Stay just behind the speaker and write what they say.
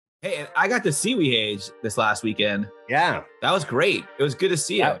Hey, and I got to see WeHage this last weekend. Yeah. That was great. It was good to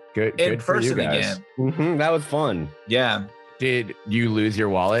see you Good in person for you guys. again. That was fun. Yeah. Did you lose your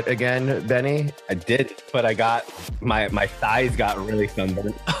wallet again, Benny? I did, but I got my thighs got really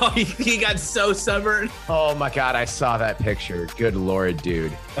sunburned. Oh, he got so sunburned. Oh my God, I saw that picture. Good Lord,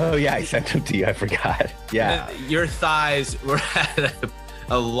 dude. Oh yeah, I sent them to you. I forgot. Yeah. Your thighs were at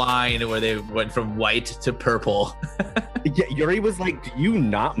a line where they went from white to purple. Yeah, Yuri was like, do you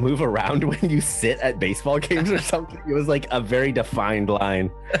not move around when you sit at baseball games or something? It was like a very defined line.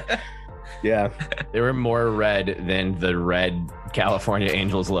 Yeah. They were more red than the red California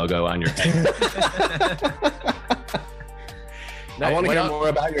Angels logo on your head. I want to hear more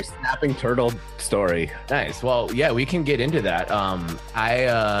about your snapping turtle story. Nice. Well, yeah, we can get into that.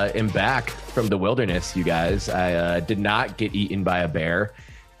 I am back from the wilderness, you guys. I did not get eaten by a bear.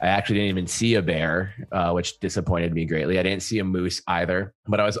 I actually didn't even see a bear, which disappointed me greatly. I didn't see a moose either,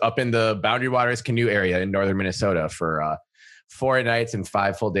 but I was up in the Boundary Waters canoe area in northern Minnesota for 4 nights and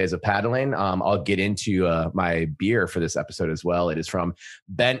 5 full days of paddling. I'll get into my beer for this episode as well. It is from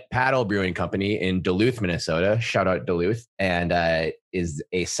Bent Paddle Brewing Company in Duluth, Minnesota. Shout out Duluth. And is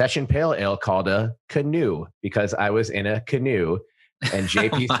a session pale ale called a canoe because I was in a canoe. And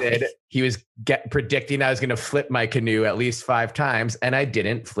JP said he was predicting I was going to flip my canoe at least 5 times, and I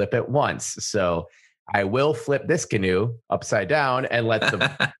didn't flip it once. So I will flip this canoe upside down and let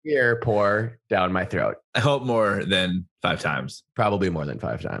the beer pour down my throat. I hope more than 5 times. Probably more than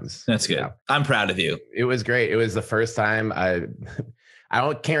 5 times. That's good. Yeah. I'm proud of you. It was great. It was the first time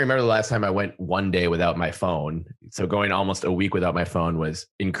can't remember the last time I went 1 day without my phone. So going almost a week without my phone was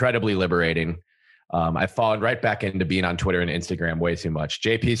incredibly liberating. I've fallen right back into being on Twitter and Instagram way too much.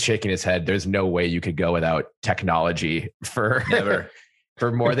 JP's shaking his head. There's no way you could go without technology for for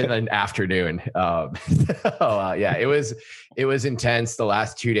more than an afternoon. Yeah, it was intense. The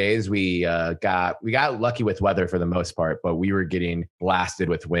last 2 days we got lucky with weather for the most part, but we were getting blasted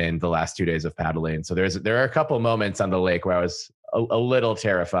with wind the last 2 days of paddling. So there are a couple moments on the lake where I was a little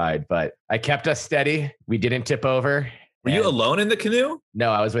terrified, but I kept us steady. We didn't tip over. Were you alone in the canoe?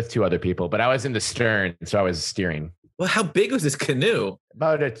 No, I was with 2 other people, but I was in the stern, so I was steering. Well, how big was this canoe?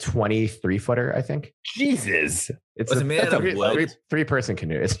 About a 23-footer, I think. Jesus. Was it made of wood? Three-person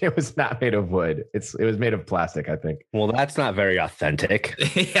canoe. It was not made of wood. It was made of plastic, I think. Well, that's not very authentic.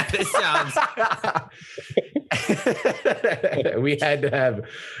 Yeah, this sounds. We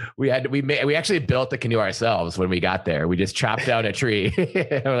actually built the canoe ourselves when we got there. We just chopped down a tree.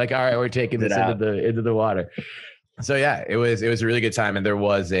 We're like, all right, we're taking this into the water. So yeah, it was a really good time, and there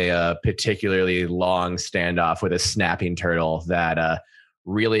was a particularly long standoff with a snapping turtle that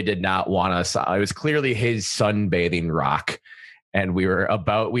really did not want us. It was clearly his sunbathing rock, and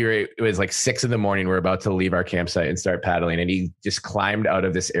it was like 6 a.m. We're about to leave our campsite and start paddling, and he just climbed out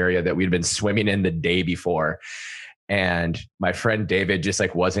of this area that we'd been swimming in the day before. And my friend David just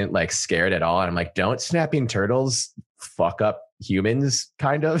like wasn't like scared at all. And I'm like, don't snapping turtles fuck up humans,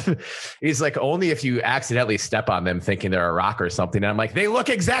 kind of? He's like, only if you accidentally step on them thinking they're a rock or something. And I'm like, they look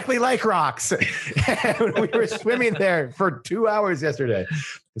exactly like rocks. And we were swimming there for 2 hours yesterday.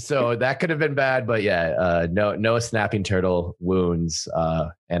 So that could have been bad, but yeah, no snapping turtle wounds.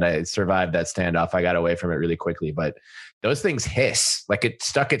 And I survived that standoff. I got away from it really quickly, but those things hiss. Like it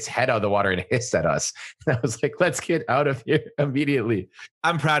stuck its head out of the water and hissed at us. And I was like, let's get out of here immediately.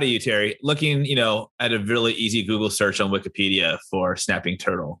 I'm proud of you, Terry. Looking, at a really easy Google search on Wikipedia for snapping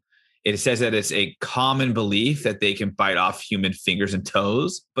turtle, it says that it's a common belief that they can bite off human fingers and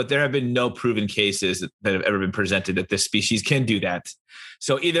toes, but there have been no proven cases that have ever been presented that this species can do that.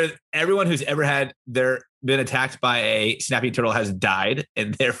 So either everyone who's ever been attacked by a snapping turtle has died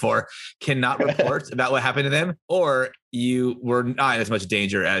and therefore cannot report about what happened to them, or you were not in as much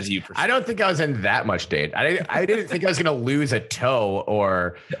danger as you perceived. I don't think I was in that much danger. I didn't think I was going to lose a toe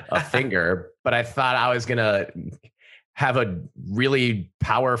or a finger, but I thought I was going to have a really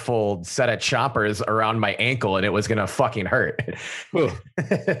powerful set of choppers around my ankle and it was going to fucking hurt.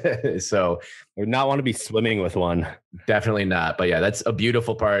 So I would not want to be swimming with one. Definitely not. But yeah, that's a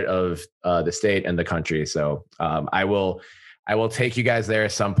beautiful part of the state and the country. So I will take you guys there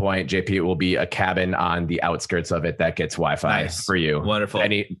at some point. JP, it will be a cabin on the outskirts of it that gets Wi-Fi for you. Wonderful.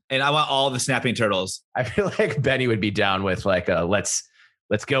 Benny, and I want all the snapping turtles. I feel like Benny would be down with like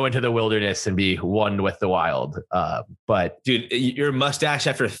let's go into the wilderness and be one with the wild. But dude, your mustache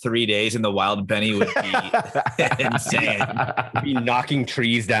after 3 days in the wild, Benny, would be insane. I'd be knocking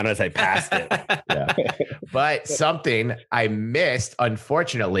trees down as I passed it. Yeah. But something I missed,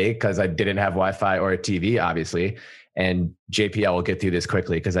 unfortunately, because I didn't have Wi-Fi or a TV, obviously, And JPL will get through this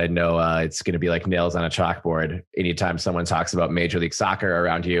quickly because I know it's going to be like nails on a chalkboard anytime someone talks about Major League Soccer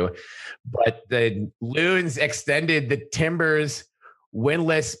around you. But the Loons extended the Timbers'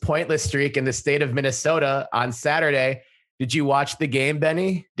 winless, pointless streak in the state of Minnesota on Saturday. Did you watch the game,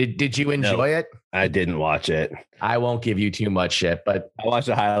 Benny? Did you enjoy it? I didn't watch it. I won't give you too much shit, but I watched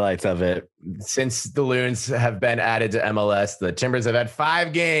the highlights of it. Since the Loons have been added to MLS, the Timbers have had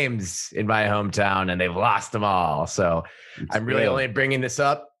 5 games in my hometown and they've lost them all. So I'm really only bringing this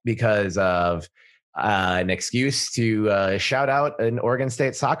up because of an excuse to shout out an Oregon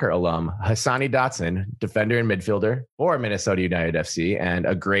State soccer alum, Hassani Dotson, defender and midfielder for Minnesota United FC, and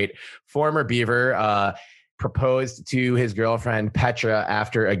a great former Beaver. Proposed to his girlfriend Petra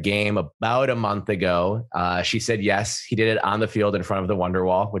after a game about a month ago. She said yes. He did it on the field in front of the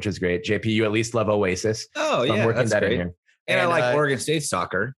Wonderwall, which is great. JP, you at least love Oasis. Oh, so yeah, I'm working that's that great. in here. And I like Oregon State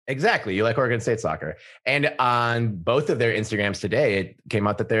soccer. Exactly. You like Oregon State soccer. And on both of their Instagrams today, it came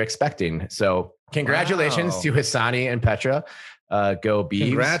out that they're expecting. So congratulations to Hassani and Petra. Go Beavs.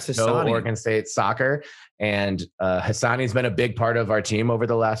 Congrats, go Hassani. Oregon State soccer. And Hassani's been a big part of our team over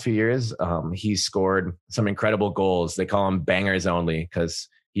the last few years. He's scored some incredible goals. They call him bangers only because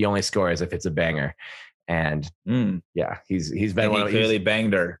he only scores if it's a banger. And yeah, he's been and one he of clearly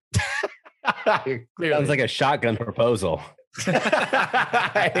banged her. Clearly. Sounds like a shotgun proposal.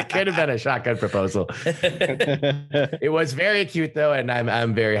 It could have been a shotgun proposal. It was very cute though, and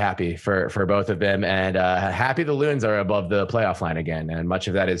I'm very happy for both of them, and happy the Loons are above the playoff line again. And much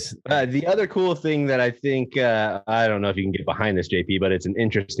of that is the other cool thing that I think I don't know if you can get behind this, JP, but it's an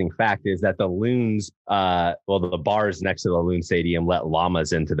interesting fact is that the Loons, the bars next to the Loon Stadium let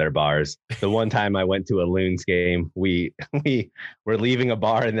llamas into their bars. The one time I went to a Loons game, we were leaving a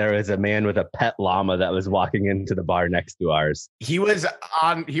bar and there was a man with a pet llama that was walking into the bar next to ours. He was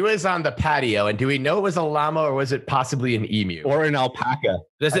on the patio, and do we know it was a llama or was it possibly an emu or an alpaca?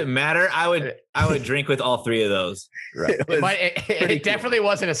 Does it matter? I would drink with all 3 of those. Right. It definitely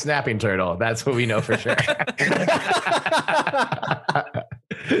wasn't a snapping turtle. That's what we know for sure.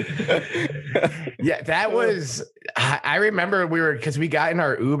 Yeah, that was. I remember because we got in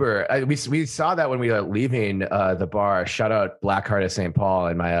our Uber. We saw that when we were leaving the bar. Shout out Blackheart of St. Paul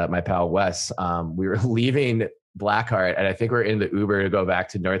and my pal Wes. We were leaving Blackheart, and I think we're in the Uber to go back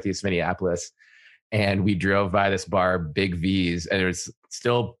to Northeast Minneapolis, and we drove by this bar, Big V's, and there's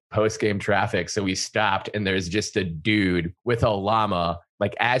still post-game traffic, so we stopped, and there's just a dude with a llama,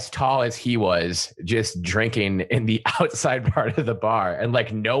 like as tall as he was, just drinking in the outside part of the bar. And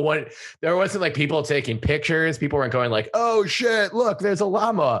like there wasn't like people taking pictures. People weren't going like, oh shit, look, there's a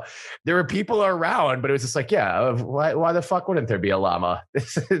llama. There were people around, but it was just like, yeah, why the fuck wouldn't there be a llama?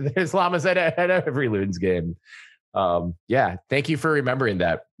 There's llamas at every Loons game. Yeah, thank you for remembering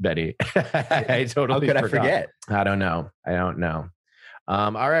that, Betty. I totally How could forgot. I forget? I don't know.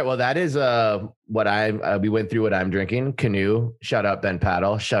 All right. Well, that is what we went through what I'm drinking. Canoe. Shout out Ben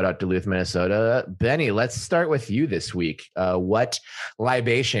Paddle. Shout out Duluth, Minnesota. Benny, let's start with you this week. What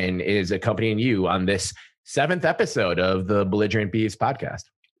libation is accompanying you on this 7th episode of the Belligerent Beavs podcast?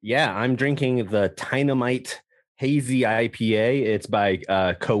 Yeah, I'm drinking the Dynamite Hazy IPA. It's by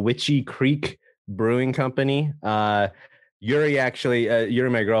Cowiche Creek Brewing Company. Yuri,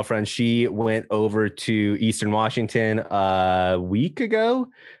 my girlfriend, she went over to Eastern Washington a week ago.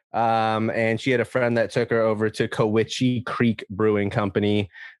 And she had a friend that took her over to Cowiche Creek Brewing Company.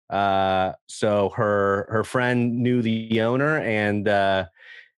 So her friend knew the owner, and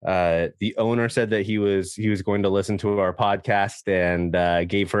the owner said that he was going to listen to our podcast and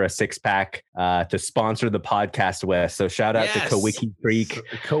gave her a 6-pack to sponsor the podcast with. So shout out to Cowiche Creek.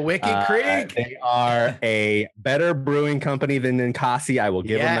 Cowiche Creek. They are a better brewing company than Ninkasi. I will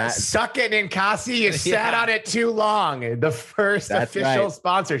give them that. Suck it, Ninkasi. You sat on it too long. The first official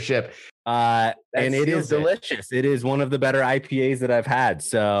sponsorship. And it is delicious. It is one of the better IPAs that I've had.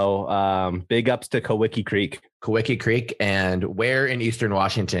 So big ups to Cowiche Creek. Cowiche Creek. And where in Eastern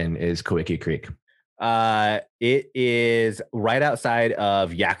Washington is Cowiche Creek? It is right outside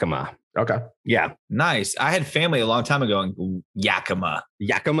of Yakima. Okay. Yeah. Nice. I had family a long time ago in Yakima.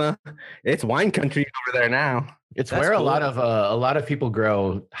 It's wine country over there now. That's where cool. a lot of people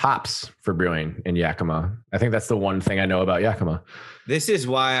grow hops for brewing in Yakima. I think that's the one thing I know about Yakima. This is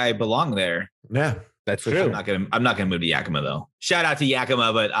why I belong there. Yeah, that's true. I'm not gonna move to Yakima though. Shout out to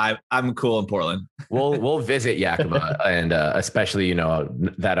Yakima, but I'm cool in Portland. We'll visit Yakima, and especially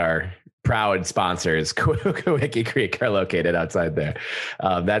that our proud sponsors, Cowiche Creek, are located outside there.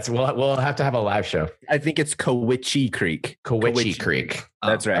 We'll have to have a live show. I think it's Cowiche Creek. Cowiche Creek.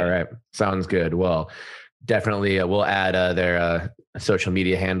 That's right. All right, sounds good. Well, definitely we'll add their social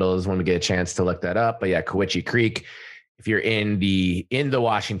media handles when we get a chance to look that up. But yeah, Cowiche Creek. If you're in the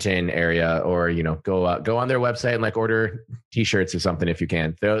Washington area, or go on their website and like order t-shirts or something if you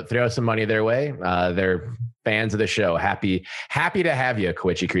can. Throw some money their way. They're fans of the show. Happy to have you,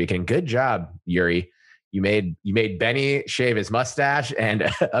 Cowiche Creek, and good job, Yuri. You made Benny shave his mustache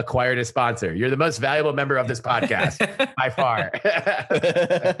and acquired a sponsor. You're the most valuable member of this podcast by far.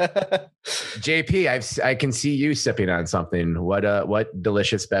 JP, I can see you sipping on something. What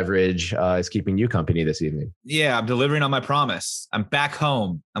delicious beverage is keeping you company this evening? Yeah, I'm delivering on my promise. I'm back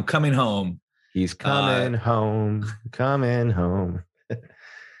home. I'm coming home. He's coming home.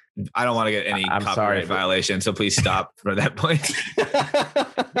 I don't want to get any copyright violation, so please stop from that point.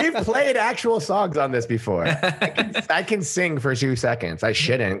 We've played actual songs on this before. I can sing for 2 seconds. I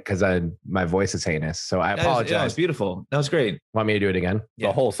shouldn't because my voice is heinous. So I apologize. That was beautiful. That was great. Want me to do it again? Yeah.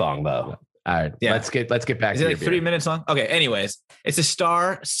 The whole song, though. All right. Yeah. Let's get back to it. Is it like 3 minutes long? Okay. Anyways, it's a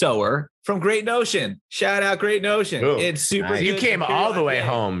Star Sower from Great Notion. Shout out Great Notion. Ooh. It's super. You came all the way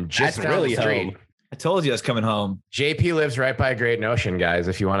home. Just That's really the street. home. I told you I was coming home. JP lives right by Great Notion, guys.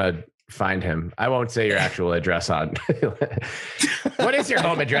 If you want to find him, I won't say your actual address on. What is your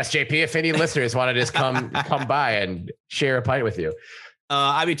home address, JP? If any listeners want to just come by and share a pint with you.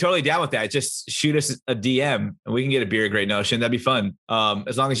 I'd be totally down with that. Just shoot us a DM and we can get a beer at Great Notion. That'd be fun.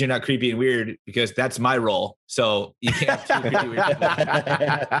 As long as you're not creepy and weird, because that's my role. So you can't have too creepy weird people.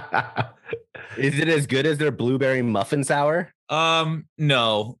 Is it as good as their blueberry muffin sour?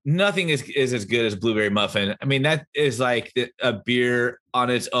 No, nothing is as good as blueberry muffin. I mean, that is like a beer on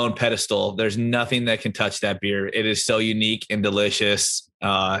its own pedestal. There's nothing that can touch that beer. It is so unique and delicious.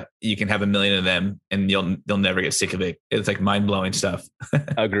 You can have a million of them and you'll never get sick of it. It's like mind-blowing stuff.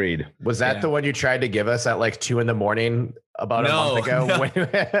 Agreed. Was that the one you tried to give us at like 2 a.m. about a month ago?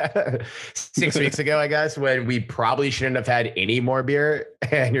 No. 6 weeks ago, I guess, when we probably shouldn't have had any more beer.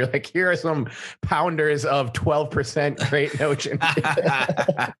 And you're like, here are some pounders of 12% Great Notion.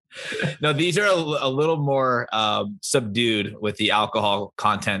 No, these are a little more subdued with the alcohol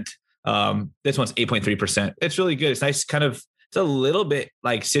content. This one's 8.3%. It's really good. It's nice, kind of. It's a little bit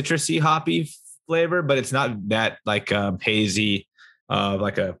like citrusy, hoppy flavor, but it's not that like hazy,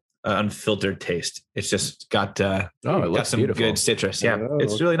 like a unfiltered taste. It's just got it looks some beautiful. Good citrus. Yeah,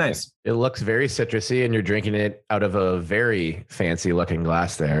 it's really nice. It looks very citrusy, and you're drinking it out of a very fancy looking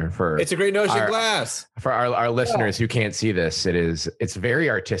glass there. It's a Great Notion glass. For our listeners who can't see this, it's very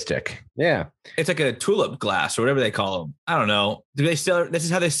artistic. Yeah, it's like a tulip glass or whatever they call them. I don't know. Do they still? This is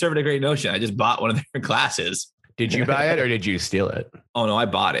how they serve it at Great Notion. I just bought one of their glasses. Did you buy it or did you steal it? Oh no, I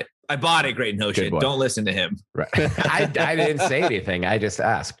bought it. I bought it. Great Notion. Don't listen to him. Right. I didn't say anything. I just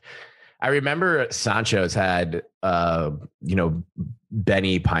asked. I remember Sancho's had,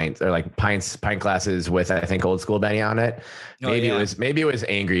 Benny pints or like pint glasses with, I think, old school Benny on it. Maybe it was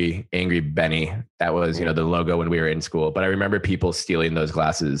angry Benny. That was, the logo when we were in school. But I remember people stealing those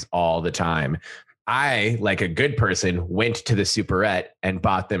glasses all the time. I, like a good person, went to the Superette and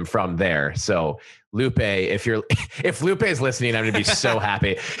bought them from there. So Lupe, if Lupe is listening, I'm going to be so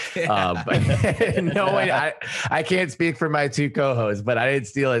happy. But no one, I can't speak for my two co-hosts, but I didn't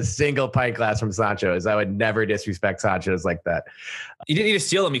steal a single pint glass from Sancho's. I would never disrespect Sancho's like that. You didn't need to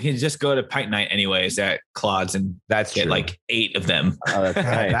steal them. You can just go to pint night anyways at Claude's and get like 8 of them. Oh, that's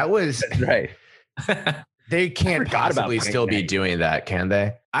right. That's right. They can't possibly still be doing that, can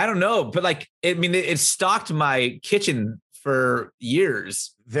they? I don't know, but it stocked my kitchen for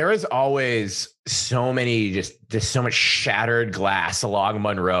years. There is always so many, just so much shattered glass along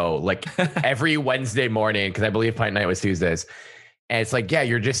Monroe, like every Wednesday morning, because I believe pint night was Tuesdays. And it's like, yeah,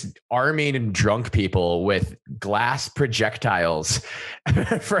 you're just arming drunk people with glass projectiles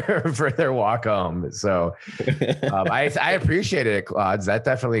for their walk home. So I appreciated it, Claude. That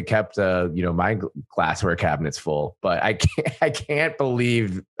definitely kept my glassware cabinets full. But I can't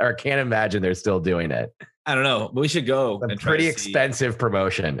believe or can't imagine they're still doing it. I don't know, but we should go. A pretty expensive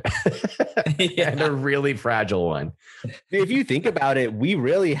promotion. And a really fragile one. If you think about it, we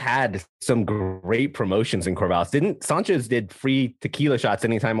really had some great promotions in Corvallis. Sanchez did free tequila shots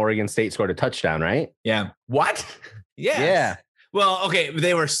anytime Oregon State scored a touchdown, right? Yeah. What? Yes. Yeah. Well, okay,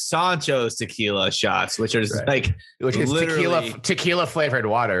 they were Sancho's tequila shots, which is tequila flavored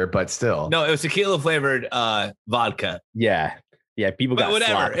water, but still. No, it was tequila flavored vodka. Yeah. Yeah, people got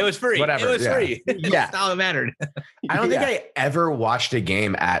whatever. Sloppy. It was free. Whatever. It was free. Yeah, that's all that mattered. I don't think I ever watched a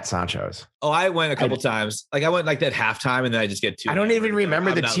game at Sancho's. Oh, I went a couple times. Like I went like that halftime, and then I just get 2. I don't even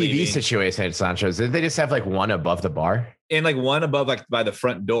remember the TV situation at Sancho's. Did they just have like one above the bar? And like one above, like by the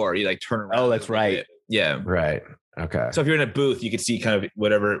front door. You like turn around. Oh, that's right. Bit. Yeah. Right. Okay. So if you're in a booth, you could see kind of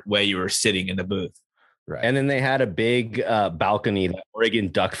whatever way you were sitting in the booth. Right. And then they had a big balcony that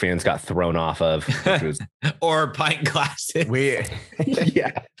Oregon Duck fans got thrown off of. Which was or pint glasses.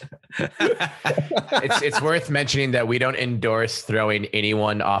 yeah. It's worth mentioning that we don't endorse throwing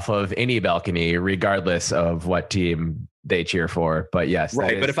anyone off of any balcony, regardless of what team they cheer for. But yes,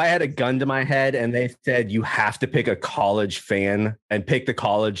 right. But if I had a gun to my head and they said you have to pick a college fan and pick the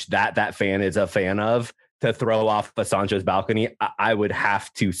college that fan is a fan of to throw off a Sancho's balcony, I would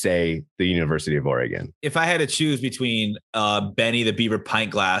have to say the University of Oregon. If I had to choose between Benny the Beaver pint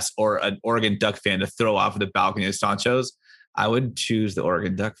glass or an Oregon Duck fan to throw off the balcony of Sancho's, I would choose the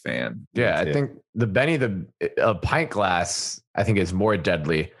Oregon Duck fan. Yeah, I think the Benny the pint glass I think is more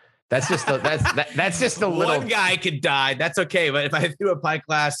deadly. That's just that's just a little. One guy could die. That's okay. But if I threw a pint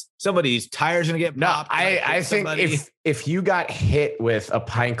glass, somebody's tires gonna get popped. No, I think if you got hit with a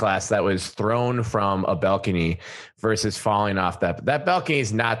pint glass that was thrown from a balcony versus falling off that balcony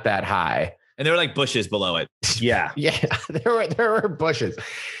is not that high, and there were like bushes below it. Yeah, yeah, there were bushes.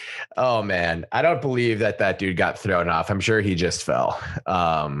 Oh man, I don't believe that dude got thrown off. I'm sure he just fell.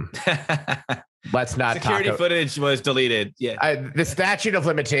 Let's not Security footage was deleted. Yeah. The statute of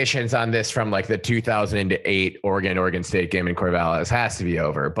limitations on this from like the 2008 Oregon State game in Corvallis has to be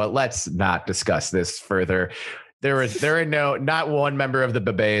over, but let's not discuss this further. Not one member of the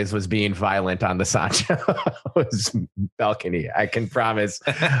Babes was being violent on the Sancho's balcony. I can promise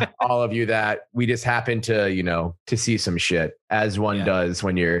all of you that. We just happened to see some shit, as one does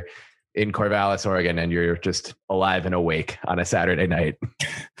when you're in Corvallis, Oregon, and you're just alive and awake on a Saturday night.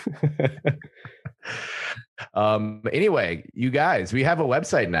 Anyway, you guys, we have a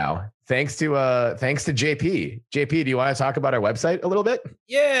website now. Thanks to JP. JP, do you want to talk about our website a little bit?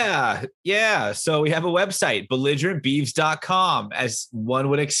 Yeah. So we have a website, belligerentbeeves.com, as one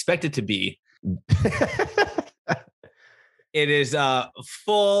would expect it to be. It is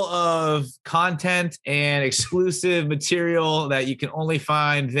full of content and exclusive material that you can only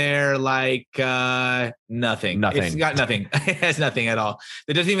find there, like nothing. It's got nothing. It has nothing at all.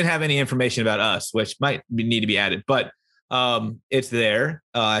 It doesn't even have any information about us, which might need to be added. But it's there.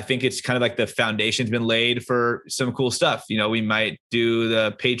 I think it's kind of like the foundation's been laid for some cool stuff. We might do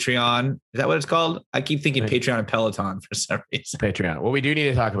the Patreon. Is that what it's called? I keep thinking Patreon and Peloton for some reason. Patreon. Well, we do need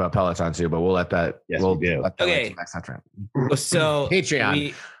to talk about Peloton too, but we'll let that. Yes, we'll do. Okay. So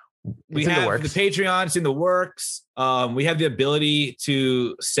Patreon. We have the Patreon. It's in the works. We have the ability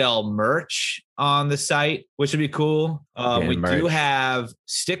to sell merch on the site, which would be cool. We do have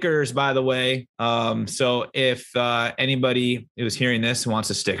stickers, by the way. So if anybody who's hearing this wants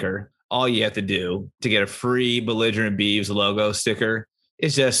a sticker, all you have to do to get a free Belligerent Beeves logo sticker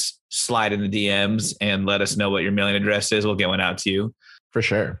is just slide in the DMs and let us know what your mailing address is. We'll get one out to you. For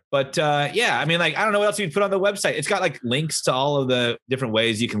sure. But I mean, like, I don't know what else you'd put on the website. It's got like links to all of the different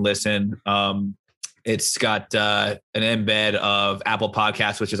ways you can listen. It's got an embed of Apple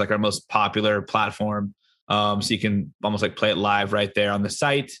Podcasts, which is like our most popular platform. So you can almost like play it live right there on the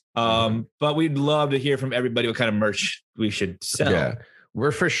site. But we'd love to hear from everybody what kind of merch we should sell. Yeah,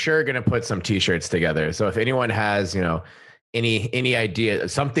 we're for sure going to put some t-shirts together. So if anyone has, any idea,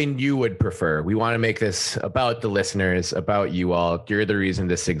 something you would prefer, we want to make this about the listeners, about you all. You're the reason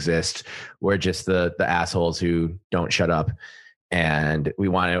this exists. We're just the assholes who don't shut up. And we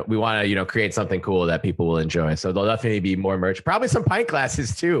want to, create something cool that people will enjoy. So there'll definitely be more merch, probably some pint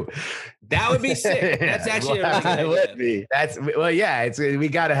glasses too. That would be sick. That's actually it would be. We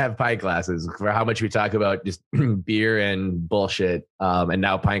got to have pint glasses for how much we talk about just beer and bullshit. And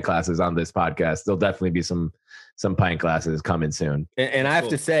now pint glasses on this podcast. There'll definitely be some pint glasses coming soon. And I have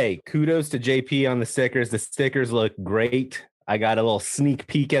to say, kudos to JP on the stickers. The stickers look great. I got a little sneak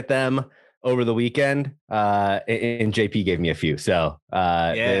peek at them over the weekend, and JP gave me a few. So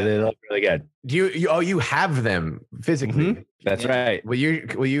they look really good. Do you have them physically? Mm-hmm. That's right. Will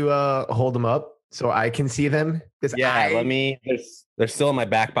you hold them up so I can see them? Let me. They're still in my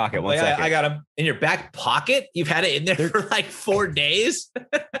back pocket. One second. I got them in your back pocket. You've had it in there for like 4 days.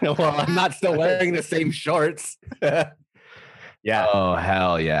 Well, I'm not still wearing the same shorts. Yeah. Oh,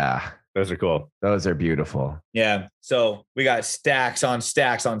 hell yeah. Those are cool. Those are beautiful. Yeah. So we got stacks on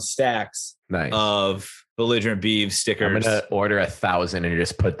stacks on stacks of Belligerent Beeves stickers. I'm going to order 1,000 and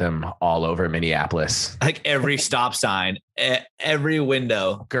just put them all over Minneapolis. Like every stop sign, every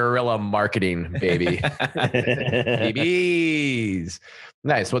window. Guerrilla marketing, baby. Babies.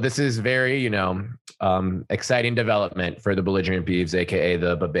 Nice. Well, this is very, exciting development for the Belligerent Beeves, aka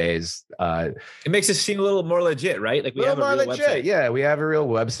the Babes. It makes us seem a little more legit, right? Like we have a real website. Yeah, we have a real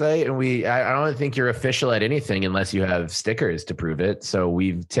website, and I don't think you're official at anything unless you have stickers to prove it. So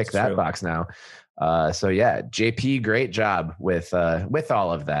we've ticked that box now. So yeah, JP, great job with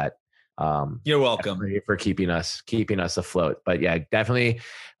all of that. You're welcome for keeping us afloat. But yeah, definitely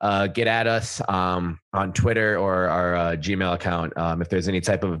get at us on Twitter or our Gmail account if there's any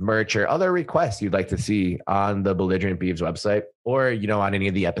type of merch or other requests you'd like to see on the Belligerent Beavs website, or on any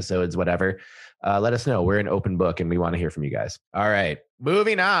of the episodes, whatever. Let us know. We're an open book and we want to hear from you guys. All right,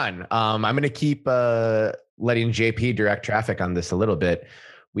 moving on. I'm going to keep letting JP direct traffic on this a little bit.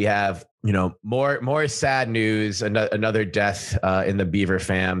 We have, more sad news, another death in the Beaver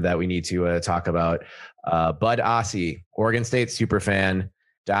fam that we need to talk about. Bud Ossie, Oregon State superfan,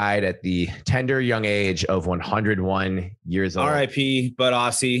 died at the tender young age of 101 years old. R.I.P. Bud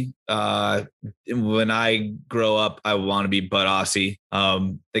Ossie. When I grow up, I want to be Bud Ossie.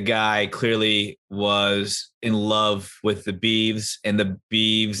 The guy clearly was in love with the Beavs, and the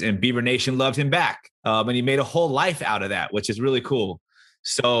Beavs and Beaver Nation loved him back. And he made a whole life out of that, which is really cool.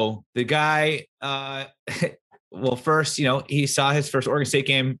 So the guy, well, first, he saw his first Oregon State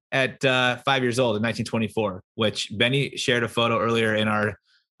game at 5 years old in 1924, which Benny shared a photo earlier in our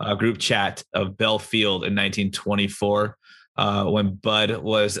group chat of Bell Field in 1924, when Bud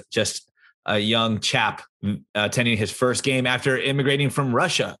was just a young chap attending his first game after immigrating from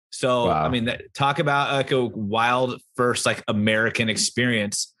Russia. So, wow. I mean, talk about like a wild first American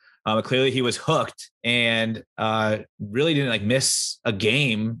experience. Clearly he was hooked and really didn't miss a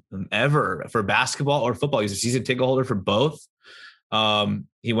game ever for basketball or football. He's a season ticket holder for both.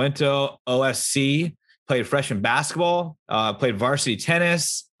 He went to OSU, played freshman basketball, played varsity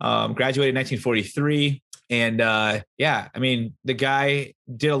tennis, graduated in 1943. And I mean, the guy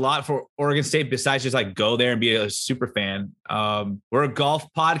did a lot for Oregon State besides just go there and be a super fan. We're a golf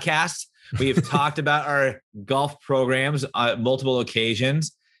podcast. We have talked about our golf programs on multiple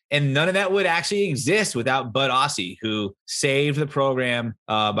occasions. And none of that would actually exist without Bud Ossie, who saved the program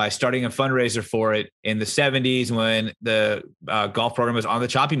by starting a fundraiser for it in the 70s when the golf program was on the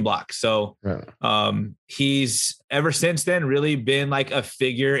chopping block. So he's ever since then really been a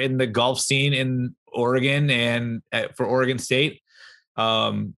figure in the golf scene in Oregon and for Oregon State.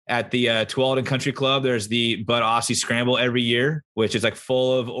 At the Tualatin Country Club, there's the Bud Ossie Scramble every year, which is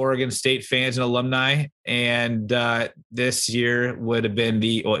full of Oregon State fans and alumni. And this year it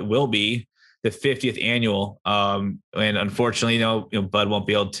will be the 50th annual. And unfortunately, Bud won't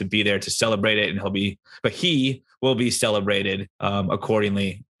be able to be there to celebrate it, but he will be celebrated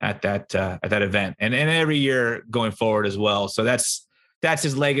accordingly at that event, and every year going forward as well. So that's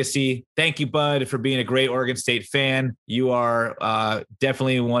his legacy. Thank you, Bud, for being a great Oregon State fan. You are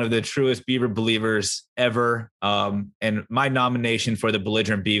definitely one of the truest Beaver believers ever. And my nomination for the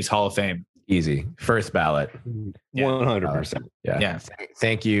Belligerent Beavs Hall of Fame. Easy. First ballot. 100%. Yeah.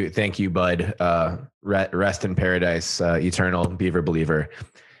 Thank you, Bud. Rest in paradise, eternal Beaver believer.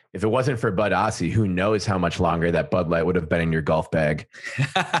 If it wasn't for Bud Ossie, who knows how much longer that Bud Light would have been in your golf bag.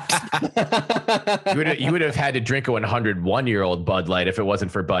 You would have had to drink a 101-year-old Bud Light if it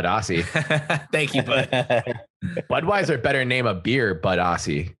wasn't for Bud Ossie. Thank you, Bud. Budweiser better name a beer Bud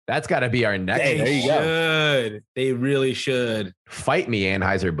Ossie. That's got to be our next. There you go. They really should. Fight me,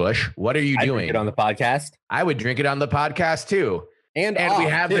 Anheuser-Busch. What are you doing? Drink it on the podcast. I would drink it on the podcast too. And we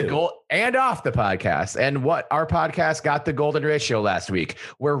have the goal and off the podcast. And what our podcast got the golden ratio last week.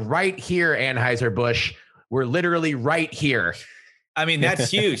 We're right here, Anheuser-Busch. We're literally right here. I mean, that's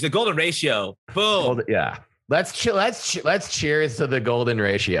huge. The golden ratio. Boom. Yeah. Let's cheers to the golden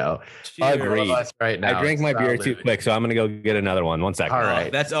ratio. Agreed. Right now. I drank my beer too quick, so I'm going to go get another one. 1 second. All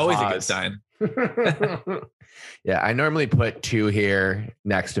right. That's always a good sign. Yeah. I normally put 2 here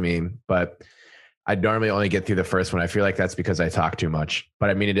next to me, but I normally only get through the first one. I feel like that's because I talk too much, but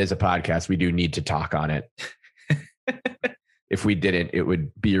I mean, it is a podcast. We do need to talk on it. If we didn't, it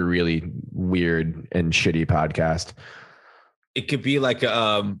would be a really weird and shitty podcast. It could be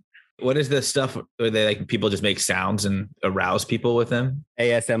what is the stuff where they people just make sounds and arouse people with them?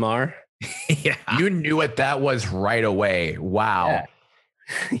 ASMR. Yeah. You knew what that was right away. Wow.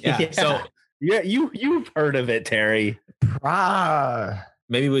 Yeah. So you've heard of it, Terry.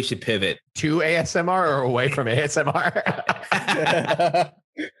 Maybe we should pivot to ASMR or away from ASMR.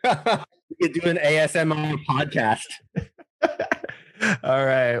 We could do an ASMR podcast. All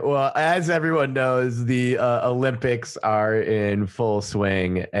right. Well, as everyone knows, the Olympics are in full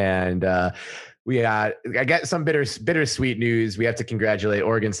swing, and I got some bittersweet news. We have to congratulate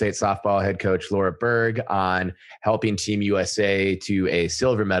Oregon State softball head coach Laura Berg on helping Team USA to a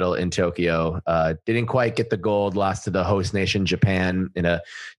silver medal in Tokyo. Didn't quite get the gold, lost to the host nation Japan in a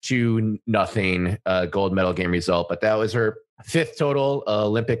 2-0 gold medal game result, but that was her 5th total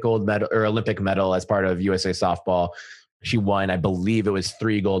Olympic gold medal or Olympic medal as part of USA softball. She won, I believe it was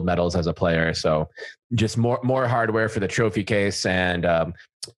 3 gold medals as a player. So just more hardware for the trophy case. And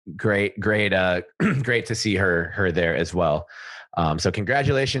great, great to see her there as well. So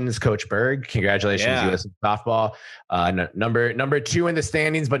congratulations, Coach Berg. Congratulations, U.S. softball. Number 2 in the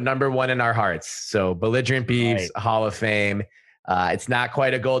standings, but number 1 in our hearts. So Belligerent Beeves, Hall of Fame. It's not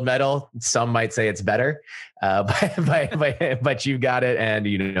quite a gold medal. Some might say it's better, but you've got it, and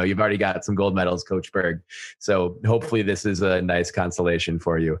you've already got some gold medals, Coach Berg. So hopefully this is a nice consolation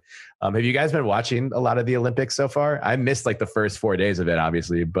for you. Have you guys been watching a lot of the Olympics so far? I missed like the first 4 days of it,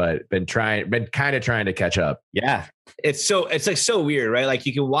 obviously, but been kind of trying to catch up. Yeah, it's like so weird, right? Like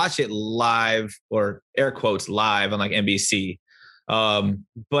you can watch it live, or air quotes live, on like NBC.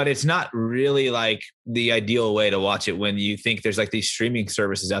 But it's not really like the ideal way to watch it when you think there's like these streaming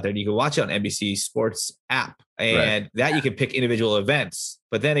services out there. And you can watch it on NBC Sports app, and that you can pick individual events.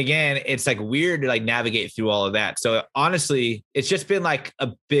 But then again, it's like weird to like navigate through all of that. So honestly, it's just been like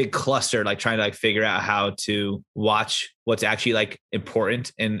a big cluster, like trying to like figure out how to watch what's actually like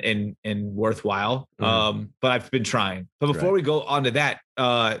important and worthwhile. But I've been trying. But before we go on to that,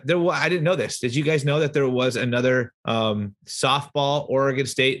 I didn't know this. Did you guys know that there was another softball Oregon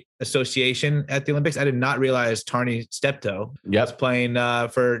State Association at the Olympics? I did not realize Tarni Steptoe was playing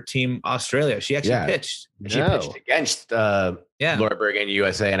for Team Australia. She actually pitched. She pitched against Laura Bergen,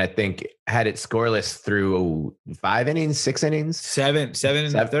 USA, and I think had it scoreless through 5 innings, 6 innings, seven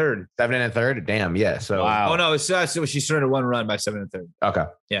and a third. 7 and a third. Damn, yeah. So wow. Oh no, so she surrendered 1 run by 7 and a third. Okay,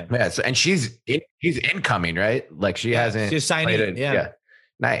 yeah. So and she's incoming, right? Like she hasn't. She's signing. Yeah.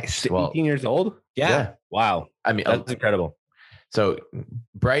 Nice. 18 years old. Yeah. Wow. I mean, that's incredible. So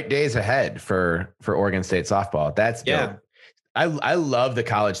bright days ahead for Oregon State softball. That's dope. I love the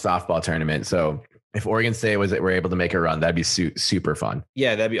college softball tournament. So if Oregon State were able to make a run, that'd be super fun.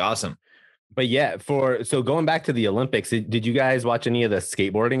 Yeah, that'd be awesome. But yeah, so going back to the Olympics, did you guys watch any of the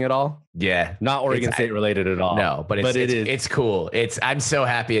skateboarding at all? Yeah, not Oregon State related at all. No, but it's cool. I'm so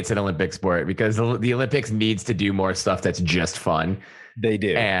happy it's an Olympic sport because the Olympics needs to do more stuff that's just fun. They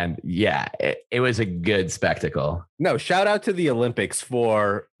do. And yeah, it was a good spectacle. No, shout out to the Olympics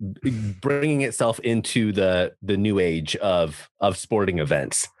for bringing itself into the new age of sporting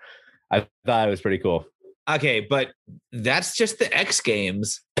events. I thought it was pretty cool. Okay, but that's just the X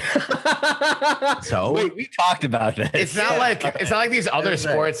Games. So wait, we talked about this. It's not like these other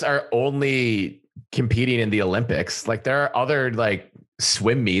sports are only competing in the Olympics. Like there are other like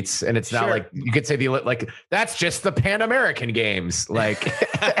swim meets, and it's not like you could say that's just the Pan American Games. Like,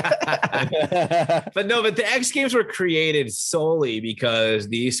 but the X Games were created solely because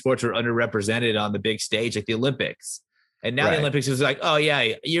these sports were underrepresented on the big stage, like the Olympics. And now the Olympics is like, oh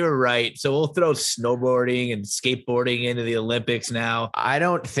yeah, you're right. So we'll throw snowboarding and skateboarding into the Olympics now. I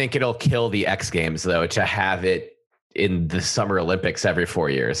don't think it'll kill the X Games though to have it in the Summer Olympics every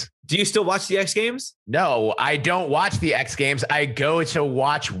 4 years. Do you still watch the X Games? No, I don't watch the X Games. I go to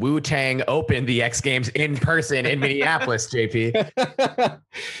watch Wu-Tang open the X Games in person in Minneapolis, JP.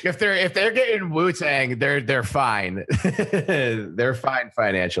 If they're getting Wu-Tang, they're fine. They're fine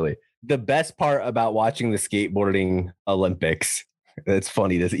financially. The best part about watching the skateboarding Olympics, it's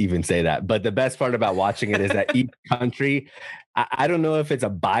funny to even say that, but the best part about watching it is that each country, I don't know if it's a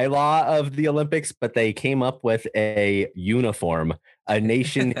bylaw of the Olympics, but they came up with a uniform, a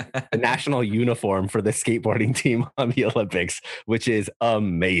national uniform for the skateboarding team on the Olympics, which is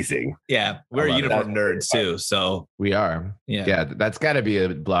amazing. Yeah, we're uniform nerds too, so we are. Yeah, that's got to be a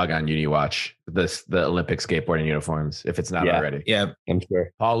blog on UniWatch. The Olympic skateboarding uniforms, if it's not already. Yeah, I'm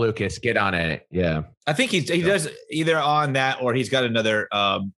sure. Paul Lucas, get on it. Yeah, I think he does either on that or he's got another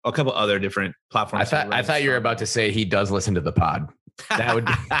a couple other different platforms. I thought you were about to say he does listen to the pod. That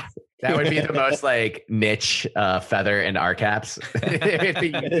would be the most like niche feather in our caps. If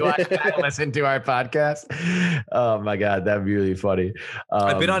you listen to our podcast. Oh my God, that'd be really funny.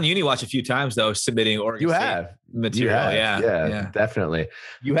 I've been on UniWatch a few times though, submitting Oregon State material. Yeah, definitely.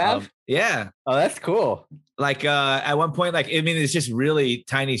 You have? Yeah. Oh, that's cool. Like at one point, like I mean, it's just really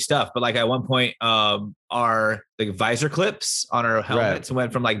tiny stuff. But like at one point, our like visor clips on our helmets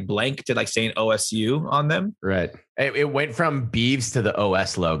went from like blank to like saying OSU on them. Right. It went from Beavs to the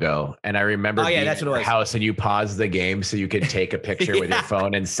OS logo, and I remember being that's what it was. House, and you paused the game so you could take a picture with your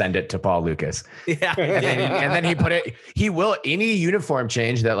phone and send it to Paul Lucas. Yeah. And then he put it. He will any uniform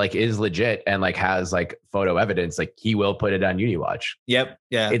change that like is legit and like has like photo evidence. Like he will put it on UniWatch. Yep.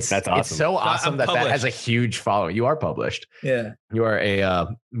 Yeah. That's awesome. It's so awesome that has a huge following. You are published. Yeah. You are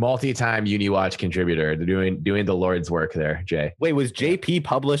a multi-time UniWatch contributor. They're doing the Lord's work there, Jay. Wait, was JP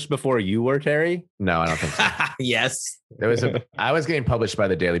published before you were, Terry? No, I don't think so. Yes. I was getting published by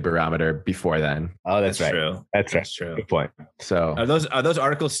the Daily Barometer before then. Oh, that's right. True. That's true. Good point. So are those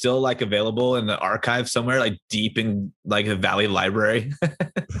articles still like available in the archive somewhere, like deep in like the Valley Library?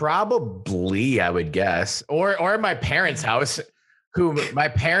 probably, I would guess, or my parents' house. Who my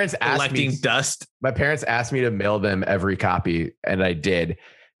parents asked collecting dust. My parents asked me to mail them every copy, and I did.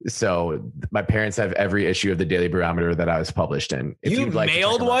 So my parents have every issue of the Daily Barometer that I was published in. If you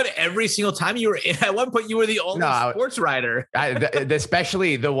mailed one every single time you were in. At one point, you were the only sports writer.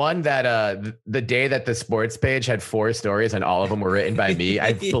 Especially the one that the day that the sports page had 4 stories and all of them were written by me.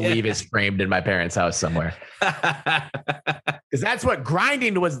 I believe is framed in my parents' house somewhere. Because that's what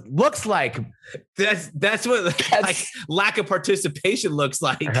grinding looks like. That's what like lack of participation looks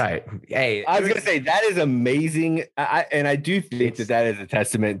like. Right. Hey, I was gonna say that is amazing. I do think that is a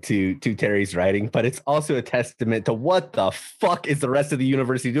testament to Terry's writing, but it's also a testament to what the fuck is the rest of the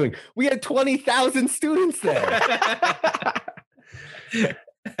university doing. We had 20,000 students there.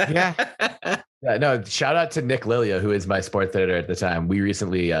 Yeah. No, shout out to Nick Lilia, who is my sports editor at the time. We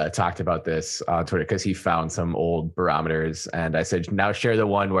recently talked about this on Twitter because he found some old barometers, and I said, now share the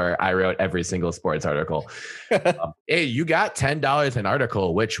one where I wrote every single sports article. Hey, you got $10 an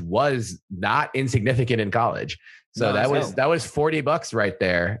article, which was not insignificant in college. So that was $40 right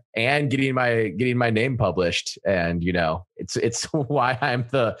there, and getting my name published. And it's why I'm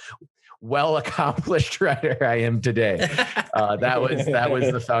the well-accomplished writer I am today. That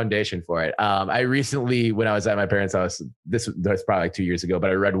was the foundation for it. I recently, when I was at my parents' house, this was probably like 2 years ago, but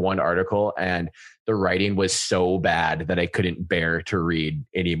I read one article and the writing was so bad that I couldn't bear to read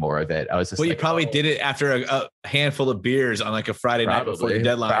any more of it. I was just you probably did it after a handful of beers on like a Friday night before the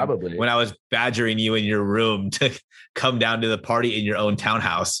deadline. Probably when I was badgering you in your room to come down to the party in your own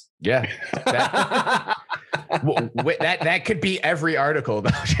townhouse. Yeah. That could be every article.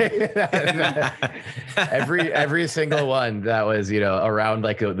 every single one that was, around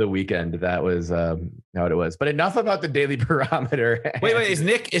like the weekend. That was how it was. But enough about the Daily Barometer. Wait,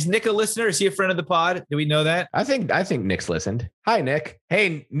 is Nick a listener? Is he a friend of the pod? Do we know that? I think Nick's listened. Hi, Nick.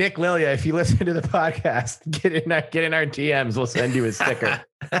 Hey, Nick Lilia, if you listen to the podcast, get in our DMs. We'll send you a sticker.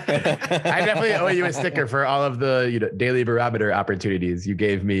 I definitely owe you a sticker for all of the Daily Barometer opportunities you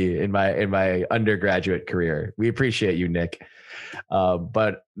gave me in my undergraduate career. We appreciate you, Nick.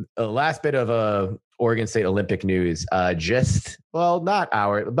 But the last bit of Oregon State Olympic news, about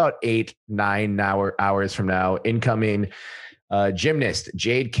 8-9 hours from now, incoming gymnast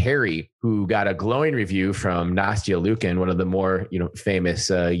Jade Carey, who got a glowing review from Nastya Lukin, one of the more famous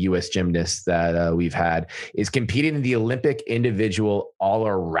U.S. gymnasts that we've had, is competing in the Olympic individual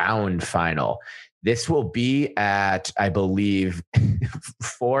all-around final. This will be at, I believe,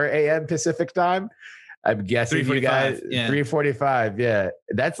 4 a.m. Pacific time. I'm guessing you guys 3:45. Yeah,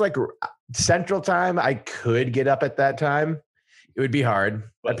 that's like Central Time. I could get up at that time. It would be hard.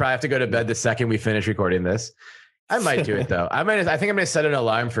 I'd probably have to go to bed the second we finish recording this. I might do it though. I think I'm going to set an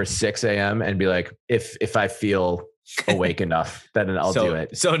alarm for 6 a.m. and be like, if I feel awake enough, then I'll do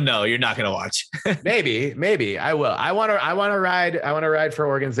it. So no, you're not going to watch. maybe I will. I want to ride for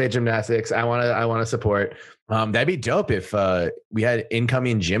Oregon State Gymnastics. I want to support. That'd be dope if we had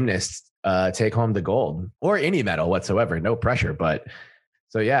incoming gymnasts take home the gold or any medal whatsoever. No pressure, but.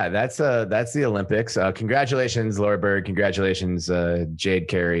 So yeah, that's the Olympics. Congratulations, Laura Berg. Congratulations, Jade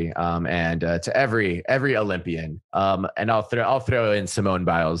Carey, and to every Olympian. And I'll throw in Simone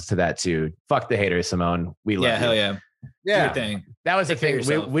Biles to that too. Fuck the haters, Simone. We love you. Hell yeah. Yeah. Thing. That was the thing.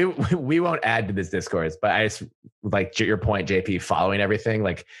 We won't add to this discourse, but I just like your point, JP. Following everything,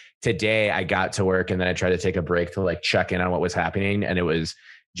 like today, I got to work and then I tried to take a break to like check in on what was happening, and it was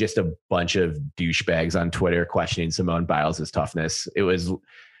just a bunch of douchebags on Twitter questioning Simone Biles' toughness. I was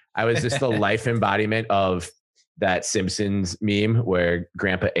just the life embodiment of that Simpsons meme where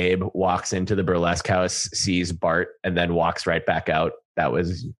Grandpa Abe walks into the burlesque house, sees Bart, and then walks right back out. That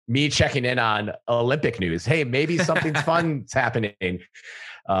was me checking in on Olympic news. Hey, maybe something fun's happening.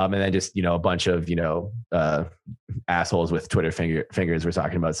 And then just, a bunch of, assholes with Twitter fingers were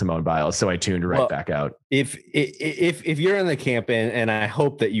talking about Simone Biles. So I tuned back out. If you're in the camp, and I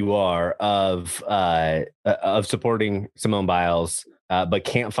hope that you are, of supporting Simone Biles, but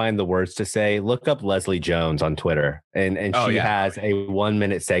can't find the words to say, look up Leslie Jones on Twitter. And she has a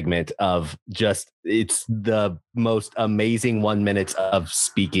 1-minute segment of it's the most amazing 1 minute of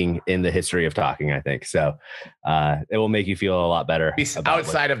speaking in the history of talking, I think. So it will make you feel a lot better.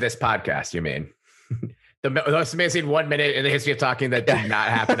 Outside of this podcast, you mean? The most amazing 1 minute in the history of talking that did not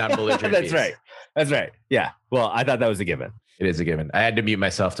happen on Belligerent. That's right. Yeah. Well, I thought that was a given. It is a given. I had to mute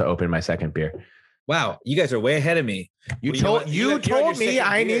myself to open my second beer. Wow, you guys are way ahead of me. You told me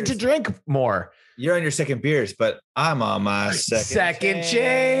I need to drink more. You're on your second beers, but I'm on my second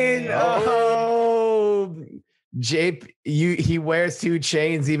chain. Oh, Jape, he wears 2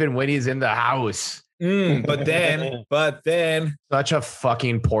 chains even when he's in the house. But then, such a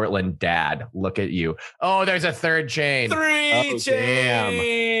fucking Portland dad. Look at you. Oh, there's a 3rd chain. 3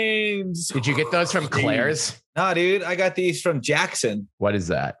 chains. Did you get those from Claire's? No, dude, I got these from Jackson. What is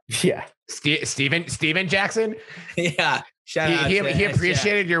that? Yeah, Steven Jackson. Yeah, he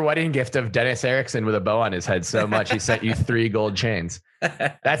appreciated your wedding gift of Dennis Erickson with a bow on his head so much he sent you 3 gold chains.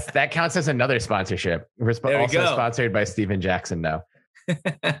 That counts as another sponsorship. We're also sponsored by Steven Jackson now.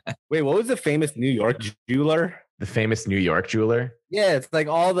 Wait, what was the famous New York jeweler? The famous New York jeweler? Yeah, it's like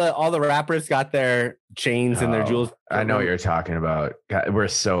all the rappers got their chains and their jewels. I know what you're talking about. God, we're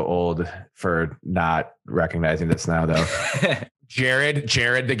so old for not recognizing this now, though. Jared,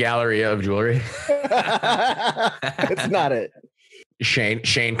 the Galleria of Jewelry. It's not it.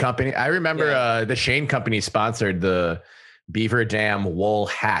 Shane Company. I remember the Shane Company sponsored the Beaver Dam wool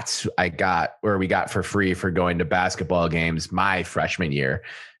hats we got for free for going to basketball games my freshman year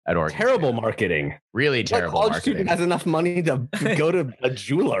at Oregon. Terrible marketing. Really terrible college marketing. Student has enough money to go to a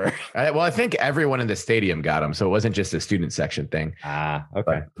jeweler. Well, I think everyone in the stadium got them, so it wasn't just a student section thing. Okay.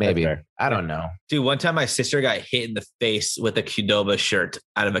 But maybe. I don't know. Dude, one time my sister got hit in the face with a Qdoba shirt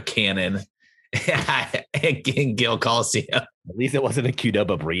out of a cannon in Gill Coliseum. At least it wasn't a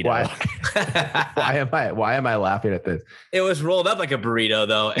Qdoba burrito. Why am I laughing at this? It was rolled up like a burrito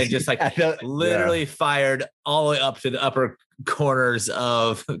though, and just like literally fired all the way up to the upper corners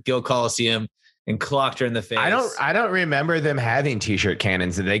of Gill Coliseum and clocked her in the face. I don't remember them having t-shirt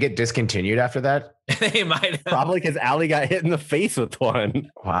cannons. Did they get discontinued after that? They might have. Probably because Allie got hit in the face with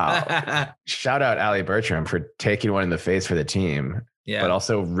one. Wow. Shout out Allie Bertram for taking one in the face for the team. Yeah. But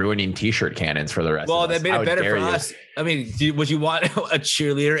also ruining t-shirt cannons for the rest of us. Well, that made it better for us. I mean, would you want a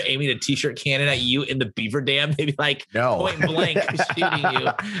cheerleader aiming a t-shirt cannon at you in the Beaver Dam? They'd be like point blank shooting you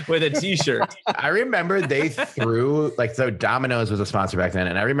with a t-shirt. I remember they threw so Domino's was a sponsor back then.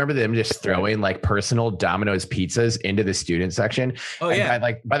 And I remember them just throwing like personal Domino's pizzas into the student section. Oh and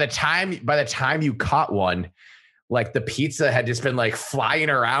yeah. By the time you caught one, like the pizza had just been like flying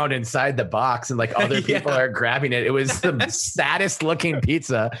around inside the box and like other people are grabbing it. It was the saddest looking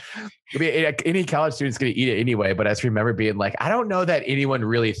pizza. I mean, any college student's going to eat it anyway. But I just remember being like, I don't know that anyone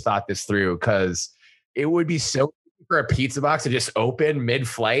really thought this through because it would be so easy for a pizza box to just open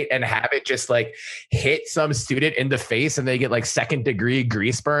mid-flight and have it just like hit some student in the face and they get like 2nd-degree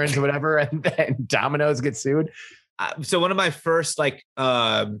grease burns or whatever. And then Domino's get sued. So one of my first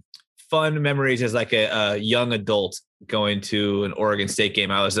fun memories as like a young adult going to an Oregon State game.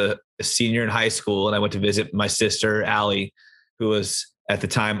 I was a senior in high school and I went to visit my sister, Allie, who was at the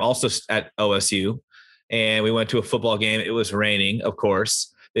time also at OSU. And we went to a football game. It was raining, of course.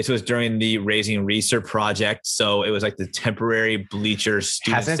 This was during the Raising Research project. So it was like the temporary bleacher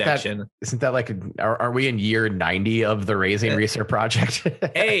student section. Isn't that like, are we in year 90 of the Raising Research project?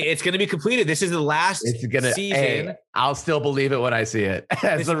 Hey, it's going to be completed. This is the last season. Hey, I'll still believe it when I see it.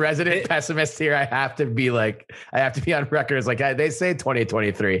 As a resident pessimist here, I have to be on record. It's like they say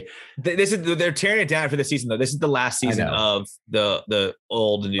 2023. They're tearing it down for the season though. This is the last season of the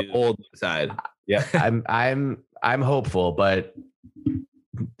old side. Yeah. I'm hopeful, but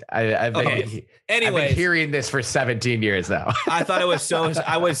I've been hearing this for 17 years now. I thought it was so.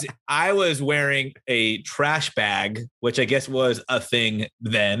 I was wearing a trash bag, which I guess was a thing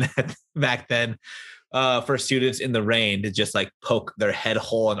then, back then, for students in the rain to just like poke their head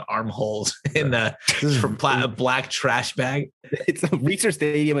hole and armholes in the black trash bag. It's a Research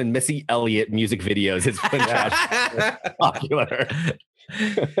Stadium and Missy Elliott music videos. It's been popular.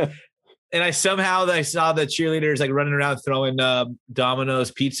 And I saw the cheerleaders like running around throwing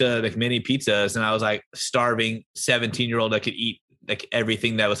Domino's pizza, like mini pizzas. And I was like starving 17-year-old that could eat like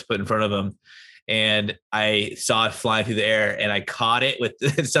everything that was put in front of him. And I saw it flying through the air and I caught it with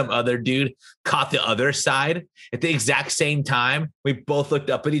some other dude caught the other side at the exact same time. We both looked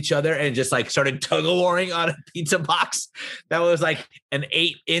up at each other and just like started tug of warring on a pizza box. That was like an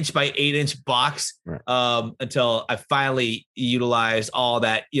 8-inch by 8-inch box until I finally utilized all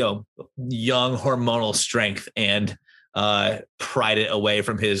that, young hormonal strength and pried it away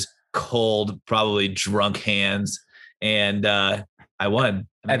from his cold, probably drunk hands. And I won.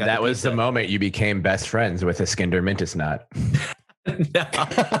 And that was the moment you became best friends with a Skinder Mintus knot.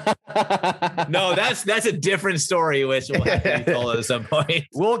 No, that's a different story, which will have to be told at some point.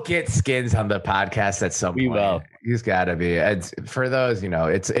 We'll get Skins on the podcast at some point. We will. He's got to be. And for those,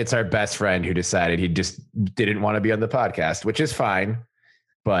 it's our best friend who decided he just didn't want to be on the podcast, which is fine.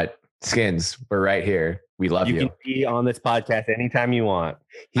 But Skins, we're right here. We love you. You can be on this podcast anytime you want.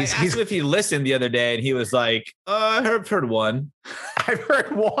 I asked him if he listened the other day, and he was like, I've heard one. I've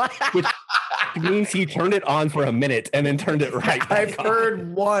heard one. Which means he turned it on for a minute and then turned it right back I've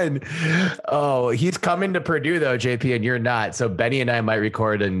heard one. Oh, he's coming to Purdue, though, JP, and you're not. So Benny and I might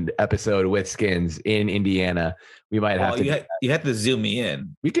record an episode with Skins in Indiana. We might have to. You have to zoom me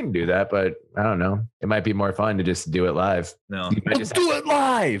in. We can do that, but I don't know. It might be more fun to just do it live. No, you might just do it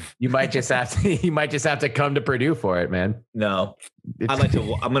live. You might just have to. You might just have to come to Purdue for it, man. No, I'd like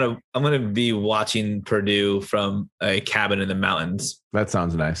to. I'm gonna be watching Purdue from a cabin in the mountains. That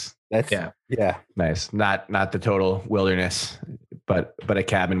sounds nice. Yeah, nice. Not the total wilderness, but a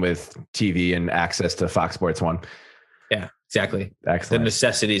cabin with TV and access to Fox Sports 1. Yeah, exactly. Excellent. The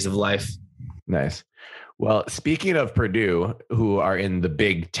necessities of life. Nice. Well, speaking of Purdue, who are in the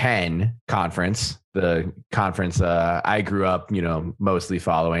Big Ten conference, the conference I grew up, mostly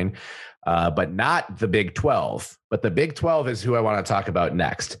following, but not the Big 12. But the Big 12 is who I want to talk about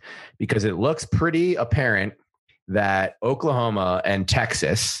next, because it looks pretty apparent that Oklahoma and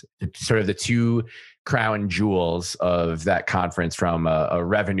Texas, sort of the two crown jewels of that conference from a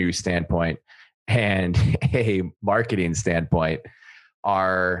revenue standpoint and a marketing standpoint,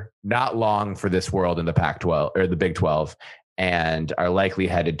 are not long for this world in the Pac-12 or the Big 12, and are likely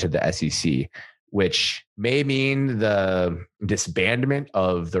headed to the SEC, which may mean the disbandment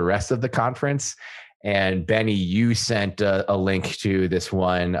of the rest of the conference. And Benny, you sent a link to this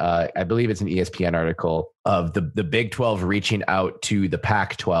one. I believe it's an ESPN article of the Big 12 reaching out to the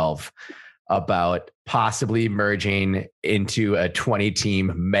Pac-12 about possibly merging into a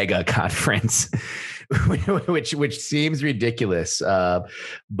 20-team mega conference, which seems ridiculous.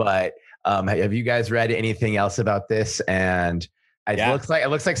 But have you guys read anything else about this? And it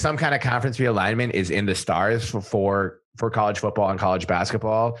looks like some kind of conference realignment is in the stars for college football and college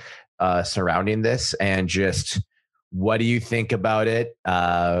basketball surrounding this. And just what do you think about it?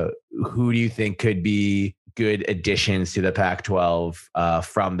 Who do you think could be good additions to the Pac-12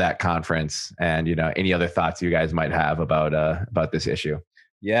 from that conference? And any other thoughts you guys might have about this issue?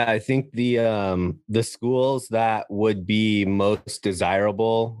 Yeah, I think the schools that would be most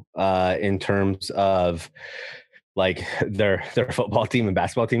desirable in terms of like their football team and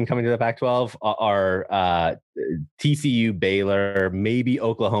basketball team coming to the Pac-12 are TCU, Baylor, maybe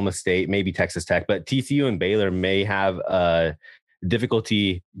Oklahoma State, maybe Texas Tech, but TCU and Baylor may have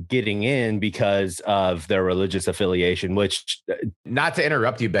difficulty getting in because of their religious affiliation, which, not to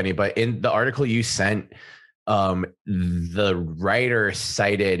interrupt you, Benny, but in the article you sent, the writer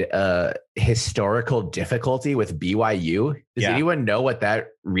cited historical difficulty with BYU. Does anyone know what that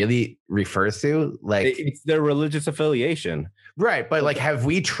really refers to? Like, it's their religious affiliation. Right. But like, have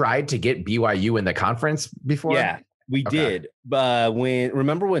we tried to get BYU in the conference before? Yeah, we did.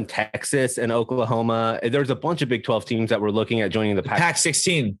 Remember when Texas and Oklahoma, there's a bunch of Big 12 teams that were looking at joining the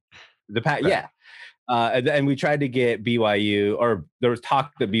Pac-16. Yeah. And we tried to get BYU, or there was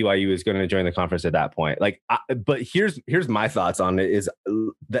talk that BYU is going to join the conference at that point. But here's my thoughts on it: is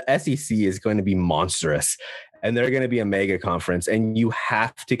the SEC is going to be monstrous, and they're going to be a mega conference, and you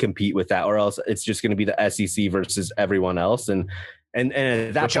have to compete with that, or else it's just going to be the SEC versus everyone else. And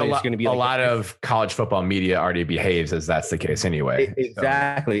at that point, it's going to be a lot of college football media already behaves as that's the case anyway.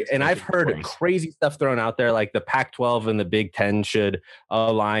 Exactly. And I've heard crazy stuff thrown out there, like the Pac-12 and the Big 10 should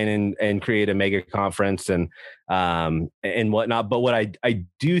align and create a mega conference and whatnot. But what I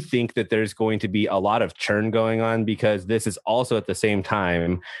do think that there's going to be a lot of churn going on, because this is also at the same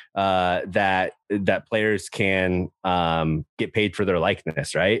time that players can get paid for their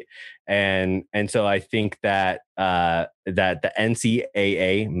likeness, right? And so I think that the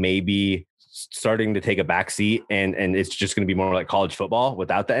NCAA may be starting to take a backseat, and it's just going to be more like college football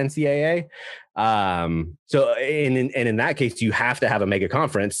without the NCAA. So in that case, you have to have a mega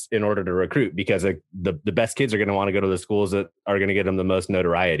conference in order to recruit, because the best kids are going to want to go to the schools that are going to get them the most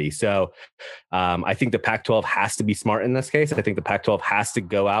notoriety. So I think the Pac-12 has to be smart in this case. I think the Pac-12 has to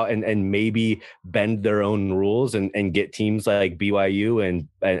go out and maybe bend their own rules and get teams like BYU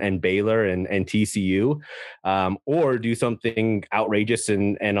and Baylor and TCU, or do something outrageous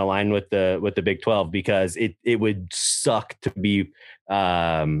and align with the Big 12, because it would suck to be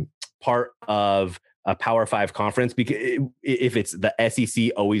part of a Power 5 conference, because if it's the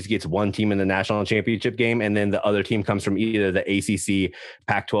SEC always gets one team in the national championship game, and then the other team comes from either the ACC,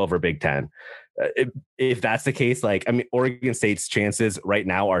 Pac-12, or Big 10. If that's the case, Oregon State's chances right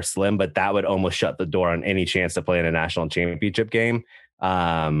now are slim, but that would almost shut the door on any chance to play in a national championship game.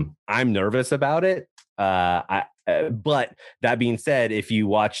 I'm nervous about it. But that being said, if you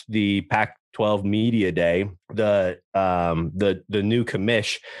watch the Pac-12 media day, the new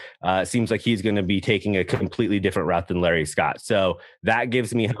commish seems like he's going to be taking a completely different route than Larry Scott. So that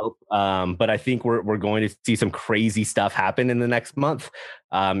gives me hope. But I think we're going to see some crazy stuff happen in the next month.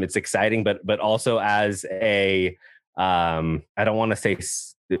 It's exciting, but also as a I don't want to say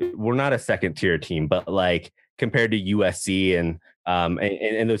we're not a second tier team, but like compared to USC and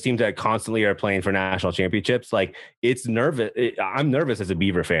those teams that constantly are playing for national championships, like it's nervous. I'm nervous as a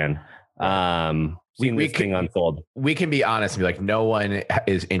Beaver fan. Seeing this thing unfold. We can be honest and be like, no one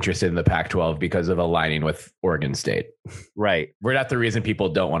is interested in the Pac-12 because of aligning with Oregon State. Right. We're not the reason people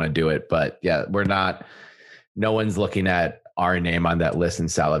don't want to do it, but yeah, we're not. No one's looking at our name on that list and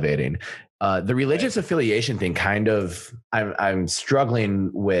salivating. The religious affiliation thing, kind of, I'm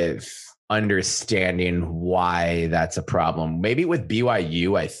struggling with understanding why that's a problem. Maybe with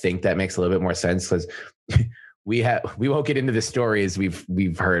BYU, I think that makes a little bit more sense because we won't get into the stories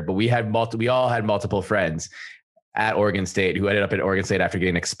we've heard, but we all had multiple friends at Oregon State who ended up at Oregon State after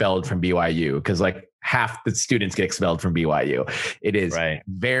getting expelled from BYU because like half the students get expelled from BYU. It is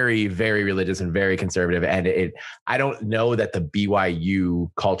very, very religious and very conservative. And I don't know that the BYU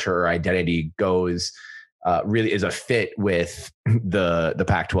culture or identity goes really is a fit with the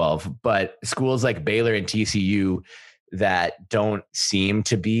Pac-12, but schools like Baylor and TCU that don't seem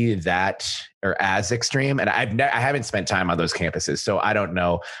to be that or as extreme. And I haven't spent time on those campuses, so I don't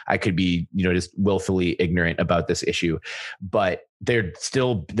know. I could be, just willfully ignorant about this issue, but they're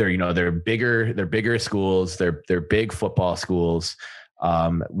bigger schools. They're big football schools.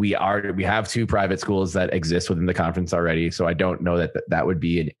 We have two private schools that exist within the conference already. So I don't know that would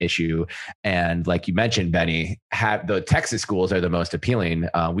be an issue. And like you mentioned, Benny, the Texas schools are the most appealing.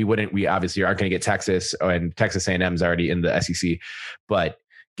 We obviously aren't going to get Texas, and Texas A&M is already in the SEC, but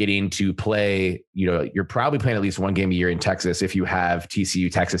getting to play, you're probably playing at least one game a year in Texas if you have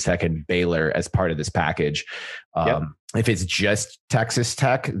TCU, Texas Tech, and Baylor as part of this package. If it's just Texas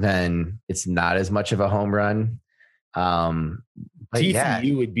Tech, then it's not as much of a home run.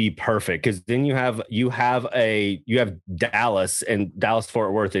 TCU would be perfect because then you have Dallas and Dallas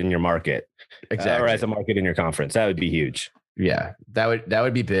Fort Worth in your market, exactly, or as a market in your conference. That would be huge. Yeah, that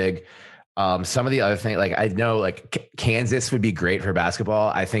would be big. Some of the other things, like I know, like Kansas would be great for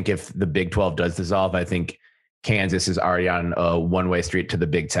basketball. I think if the Big 12 does dissolve, I think Kansas is already on a one-way street to the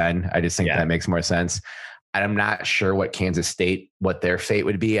Big 10. I just think that makes more sense. I'm not sure what Kansas State, what their fate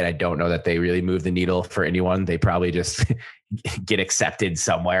would be. And I don't know that they really move the needle for anyone. They probably just get accepted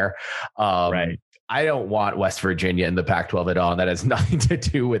somewhere. Right. I don't want West Virginia in the Pac-12 at all. And that has nothing to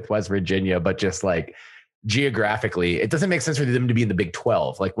do with West Virginia, but just like geographically, it doesn't make sense for them to be in the Big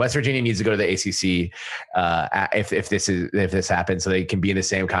 12. Like West Virginia needs to go to the ACC if this happens, so they can be in the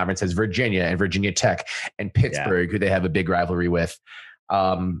same conference as Virginia and Virginia Tech and Pittsburgh, who they have a big rivalry with.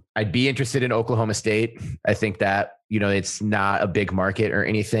 I'd be interested in Oklahoma State. I think that, it's not a big market or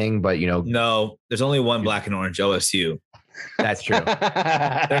anything, but no, there's only one black and orange, OSU. That's true.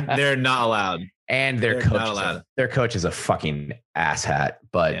 they're not allowed. And their coach is a fucking asshat,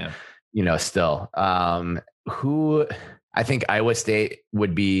 but still, who I think Iowa State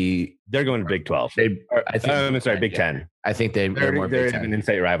would be. They're going to Big 12. Big 10. I think they're more Big 10. An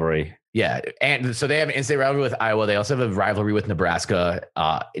in-state rivalry. Yeah. And so they have an in-state rivalry with Iowa. They also have a rivalry with Nebraska.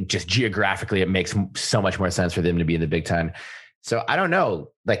 Just geographically, it makes so much more sense for them to be in the Big 10. So I don't know,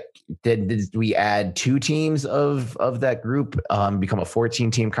 like, did we add two teams of that group, become a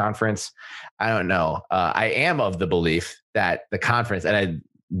 14-team conference? I don't know. I am of the belief that the conference, and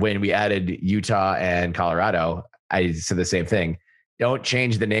when we added Utah and Colorado, I said the same thing. Don't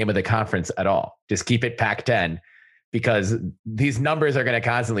change the name of the conference at all. Just keep it Pac-10. Because these numbers are going to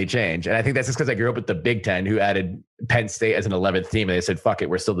constantly change. And I think that's just because I grew up with the Big 10, who added Penn State as an 11th team. And they said, fuck it,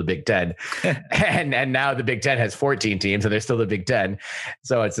 we're still the Big 10. and now the Big 10 has 14 teams and they're still the Big 10.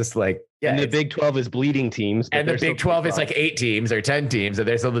 So it's just like, and the Big 12 is bleeding teams. And the Big 12 is like 8 teams or 10 teams, and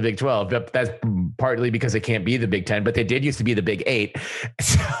they're still the Big 12. But that's partly because they can't be the Big 10, but they did used to be the Big 8.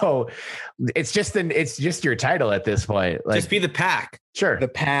 So it's just your title at this point. Like, just be the pack. Sure. The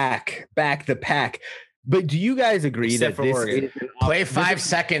pack. Back the pack. But do you guys agree that this is play 5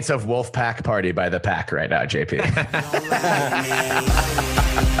 seconds of Wolfpack Party by the Pack right now, JP?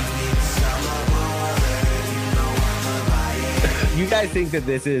 You guys think that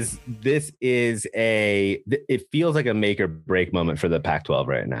this is it feels like a make or break moment for the Pac-12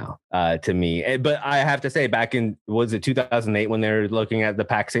 right now, to me. But I have to say, back in, was it 2008 when they were looking at the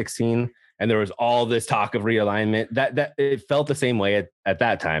Pac-16? And there was all this talk of realignment that it felt the same way at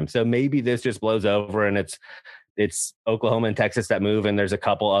that time. So maybe this just blows over and it's it's Oklahoma and Texas that move, and there's a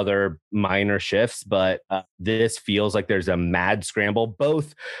couple other minor shifts, but this feels like there's a mad scramble,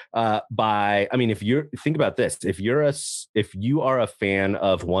 both if you think about this, if you are a fan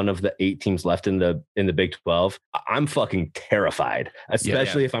of one of the 8 teams left in the Big 12, I'm fucking terrified,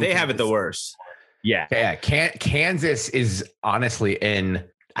 especially if they have it the worst. Yeah. Kansas is honestly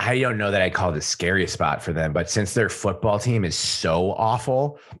I don't know that I'd call it the scariest spot for them, but since their football team is so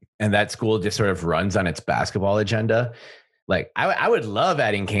awful and that school just sort of runs on its basketball agenda, like I would love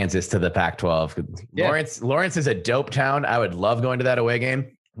adding Kansas to the Pac-12. Yeah. Lawrence is a dope town. I would love going to that away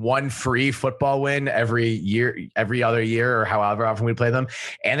game. One free football win every other year, or however often we play them,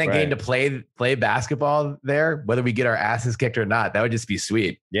 and then getting to play basketball there, whether we get our asses kicked or not. That would just be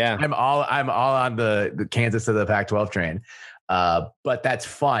sweet. Yeah, I'm all on the Kansas to the Pac-12 train. But that's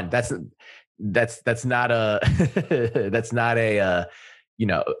fun. That's not a that's not a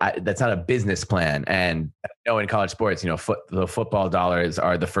business plan. And in college sports, the football dollars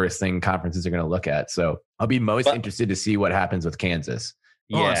are the first thing conferences are going to look at. So I'll be most interested to see what happens with Kansas.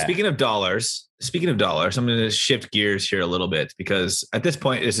 Yeah. Speaking of dollars, I'm going to shift gears here a little bit, because at this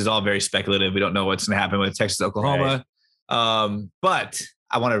point, this is all very speculative. We don't know what's going to happen with Texas, Oklahoma. Right. But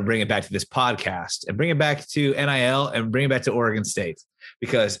I want to bring it back to this podcast and bring it back to NIL and bring it back to Oregon State,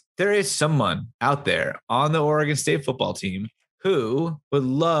 because there is someone out there on the Oregon State football team who would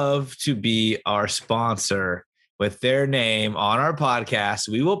love to be our sponsor with their name on our podcast.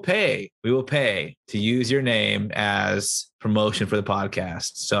 We will pay to use your name as promotion for the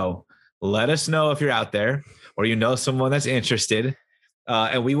podcast. So let us know if you're out there or someone that's interested.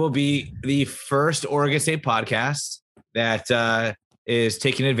 And we will be the first Oregon State podcast that is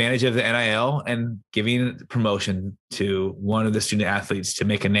taking advantage of the NIL and giving promotion to one of the student athletes to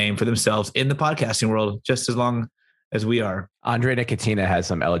make a name for themselves in the podcasting world, just as long as we are. Andre Nicotina has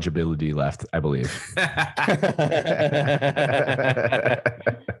some eligibility left, I believe.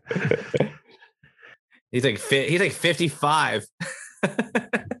 He's like 55.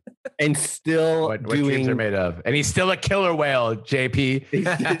 And still what dreams are made of. And he's still a killer whale,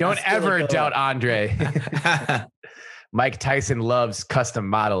 JP. Don't ever doubt Andre. Mike Tyson loves custom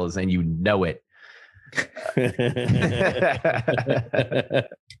models, and you know it.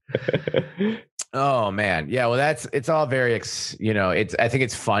 Oh man. Yeah. Well, it's all very, I think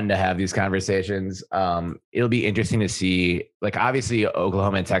it's fun to have these conversations. It'll be interesting to see, like, obviously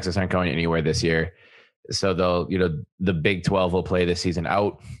Oklahoma and Texas aren't going anywhere this year. So they'll, the Big 12 will play this season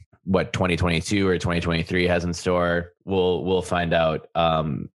out. What 2022 or 2023 has in store, we'll find out.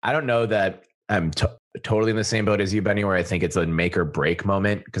 I don't know that I'm totally in the same boat as you, Benny, where I think it's a make or break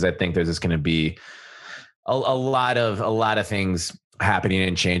moment, because I think there's just going to be a lot of things happening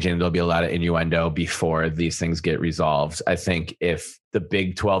and changing. There'll be a lot of innuendo before these things get resolved. I think if the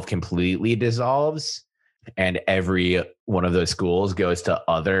Big 12 completely dissolves and every one of those schools goes to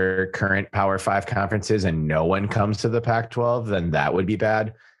other current Power 5 conferences and no one comes to the Pac-12, then that would be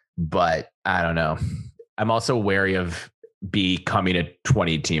bad. But I don't know. I'm also wary of becoming a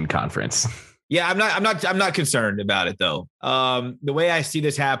 20-team conference. Yeah, I'm not concerned about it though. The way I see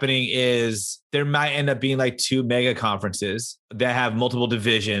this happening is there might end up being like 2 mega conferences that have multiple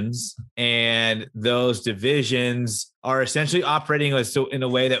divisions, and those divisions are essentially operating in a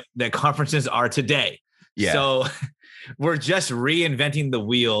way that conferences are today. Yeah. So we're just reinventing the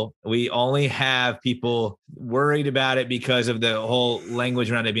wheel. We only have people worried about it because of the whole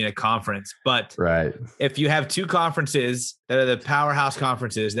language around it being a conference. But if you have 2 conferences that are the powerhouse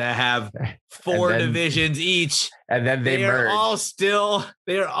conferences that have 4 divisions each, and then they merge,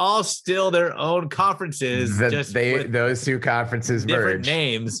 they are all still their own conferences. Those 2 conferences different merge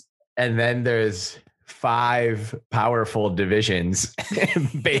names, and then there's 5 powerful divisions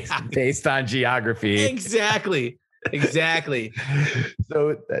based on geography. Exactly.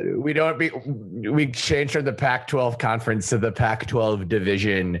 So we changed from the Pac-12 conference to the Pac-12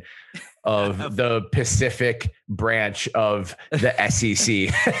 division of the Pacific branch of the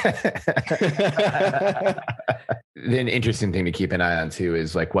SEC. An interesting thing to keep an eye on too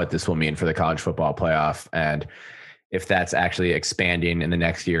is like what this will mean for the college football playoff, and if that's actually expanding in the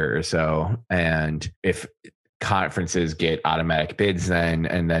next year or so, and if conferences get automatic bids then,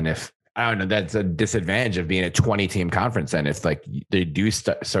 and then if, I don't know, that's a disadvantage of being a 20-team conference. And if like they do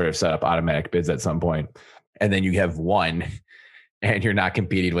sort of set up automatic bids at some point, and then you have 1 and you're not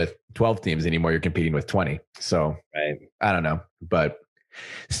competing with 12 teams anymore, you're competing with 20. So I don't know, but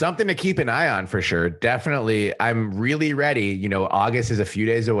something to keep an eye on for sure. Definitely. I'm really ready. August is a few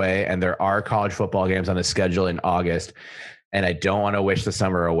days away and there are college football games on the schedule in August. and I don't want to wish the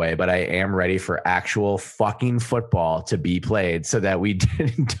summer away, but I am ready for actual fucking football to be played so that we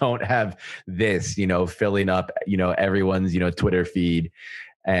don't have this, filling up, everyone's, Twitter feed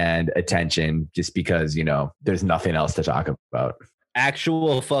and attention just because, there's nothing else to talk about.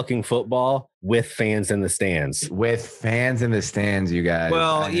 Actual fucking football with fans in the stands. With fans in the stands, you guys.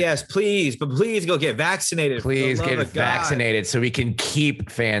 Well, yes, please. But please go get vaccinated. Please get vaccinated so we can keep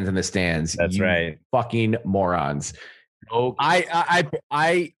fans in the stands. That's right. Fucking morons. Oh,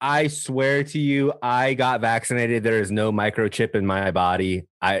 I swear to you, I got vaccinated. There is no microchip in my body.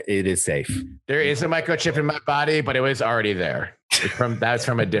 It is safe. There is a microchip in my body, but it was already there. That's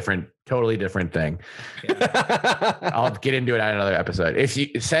from a totally different thing. Yeah. I'll get into it on another episode. If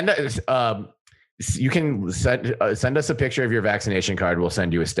you send us, you can send us a picture of your vaccination card. We'll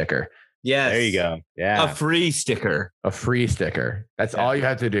send you a sticker. Yes. There you go. Yeah. A free sticker. That's all you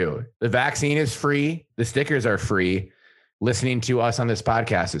have to do. The vaccine is free. The stickers are free. Listening to us on this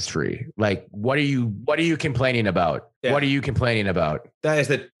podcast is free. Like, what are you complaining about? Yeah. What are you complaining about? That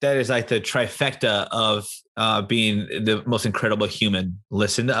is like the trifecta of being the most incredible human.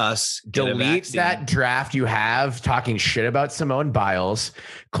 Listen to us. Delete that draft you have talking shit about Simone Biles.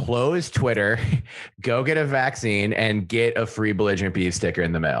 Close Twitter. Go get a vaccine and get a free Belligerent Beef sticker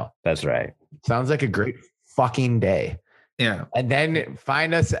in the mail. That's right. Sounds like a great fucking day. Yeah. And then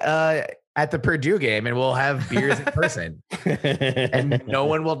find us at the Purdue game and we'll have beers in person and no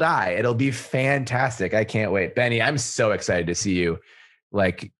one will die. It'll be fantastic. I can't wait. Benny, I'm so excited to see you.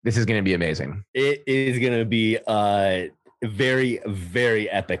 Like, this is going to be amazing. It is going to be a very, very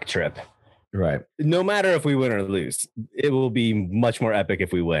epic trip. Right. No matter if we win or lose, it will be much more epic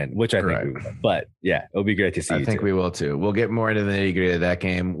if we win, which I think we will. But yeah, it'll be great to see you. I think we will too. We'll get more into the nitty-gritty of that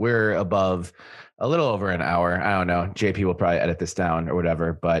game. We're above a little over an hour. I don't know. JP will probably edit this down or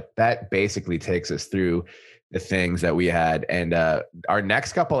whatever, but that basically takes us through the things that we had. And our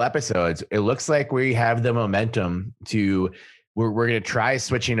next couple episodes, it looks like we have the momentum to, we're going to try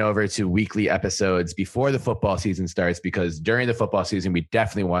switching over to weekly episodes before the football season starts, because during the football season, we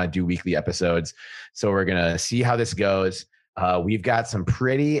definitely want to do weekly episodes. So we're going to see how this goes. We've got some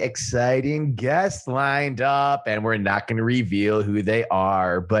pretty exciting guests lined up, and we're not going to reveal who they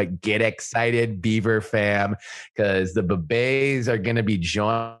are, but get excited, Beaver fam, because the Babes are going to be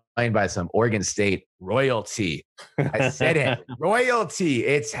joined by some Oregon State royalty. I said it, royalty.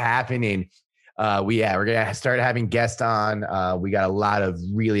 It's happening. We're going to start having guests on. We got a lot of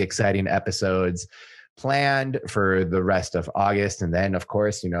really exciting episodes planned for the rest of August. And then, of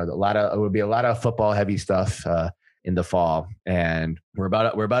course, it will be a lot of football heavy stuff in the fall, and we're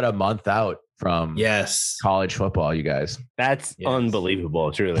about a month out from college football, you guys. That's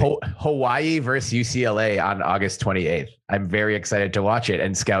unbelievable, truly. Hawaii versus UCLA on August 28th. I'm very excited to watch it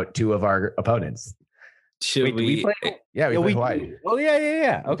and scout two of our opponents. Should we play? Yeah, we play Hawaii. Oh,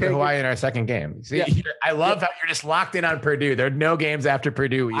 yeah. Okay. Hawaii in our second game. See, I love how you're just locked in on Purdue. There are no games after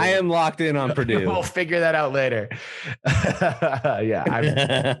Purdue. I am locked in on Purdue. We'll figure that out later. But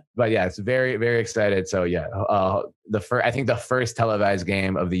yeah, it's very, very excited. So yeah, I think the first televised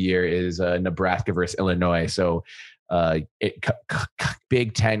game of the year is Nebraska versus Illinois. So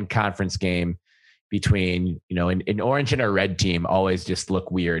Big Ten conference game between, an orange and a red team always just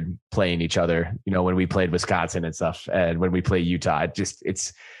look weird playing each other, when we played Wisconsin and stuff. And when we play Utah,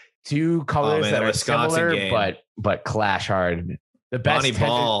 it's two colors that are similar, but clash hard. The best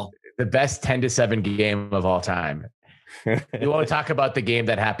the best 10-7 game of all time. We won't talk about the game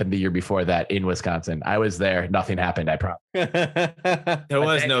that happened the year before that in Wisconsin. I was there. Nothing happened, I promise. There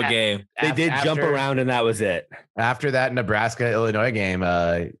was no game. They did jump around, and that was it. After that Nebraska-Illinois game,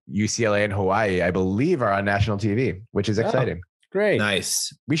 UCLA and Hawaii, I believe, are on national TV, which is exciting. Great.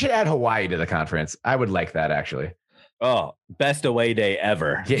 Nice. We should add Hawaii to the conference. I would like that, actually. Oh, best away day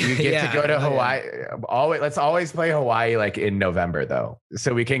ever. You get to go to Hawaii. Let's always play Hawaii like in November, though,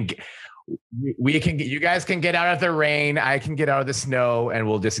 so we can you guys can get out of the rain. I can get out of the snow, and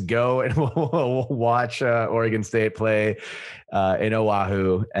we'll just go and we'll watch Oregon State play in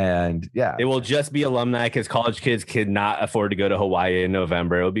Oahu. And yeah, it will just be alumni because college kids cannot afford to go to Hawaii in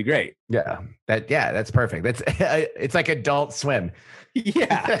November. It'll be great. Yeah, that's perfect. It's like Adult Swim.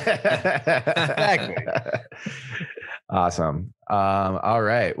 Yeah, exactly. Awesome. All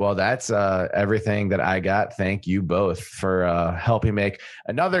right. Well, that's everything that I got. Thank you both for helping make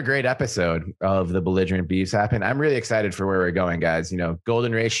another great episode of the Belligerent Beefs happen. I'm really excited for where we're going, guys.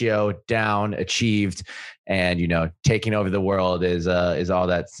 Golden ratio down, achieved, and taking over the world is all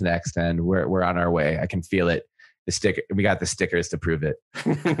that's next, and we're on our way. I can feel it. We got the stickers to prove it.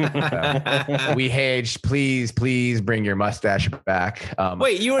 We Hage, please bring your mustache back.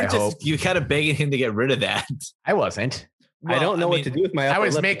 Wait, you kind of begging him to get rid of that. I wasn't. I don't know what to do with my upper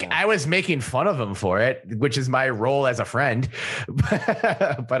lip. I was making fun of him for it, which is my role as a friend,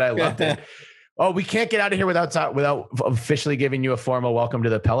 but I loved it. Oh, we can't get out of here without officially giving you a formal welcome to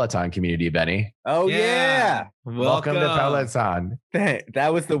the Peloton community, Benny. Oh yeah. Welcome to Peloton.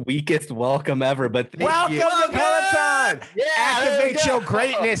 That was the weakest welcome ever, but welcome to Peloton. Yeah, activate your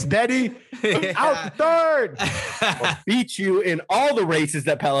greatness, Benny. Out third. We'll beat you in all the races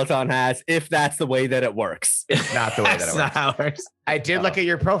that Peloton has, if that's the way that it works. It's not the way that it works. Not how it works. I did look at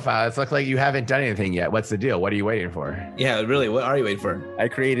your profile. It's looked like you haven't done anything yet. What's the deal? What are you waiting for? Yeah, really. What are you waiting for? I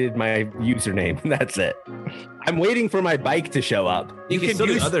created my username. That's it. I'm waiting for my bike to show up. You can still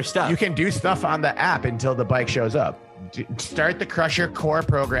do other stuff. You can do stuff on the app until the bike shows up. Start the Crush Your Core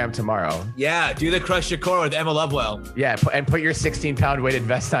program tomorrow. Yeah, do the Crush Your Core with Emma Lovewell. Yeah, and put your 16-pound weighted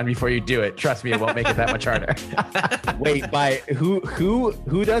vest on before you do it. Trust me, it won't make it that much harder. Wait, by who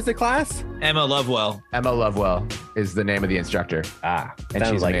does the class? Emma Lovewell. Emma Lovewell is the name of the instructor. And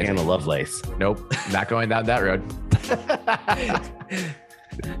she's like amazing. Anna Lovelace. Nope, not going down that road.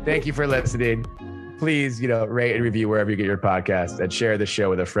 Thank you for listening. Please, rate and review wherever you get your podcast and share the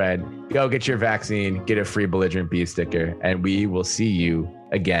show with a friend. Go get your vaccine, get a free Belligerent Beef sticker, and we will see you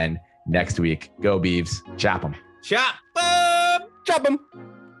again next week. Go Beavs. Chop them. Chop them. Chop them.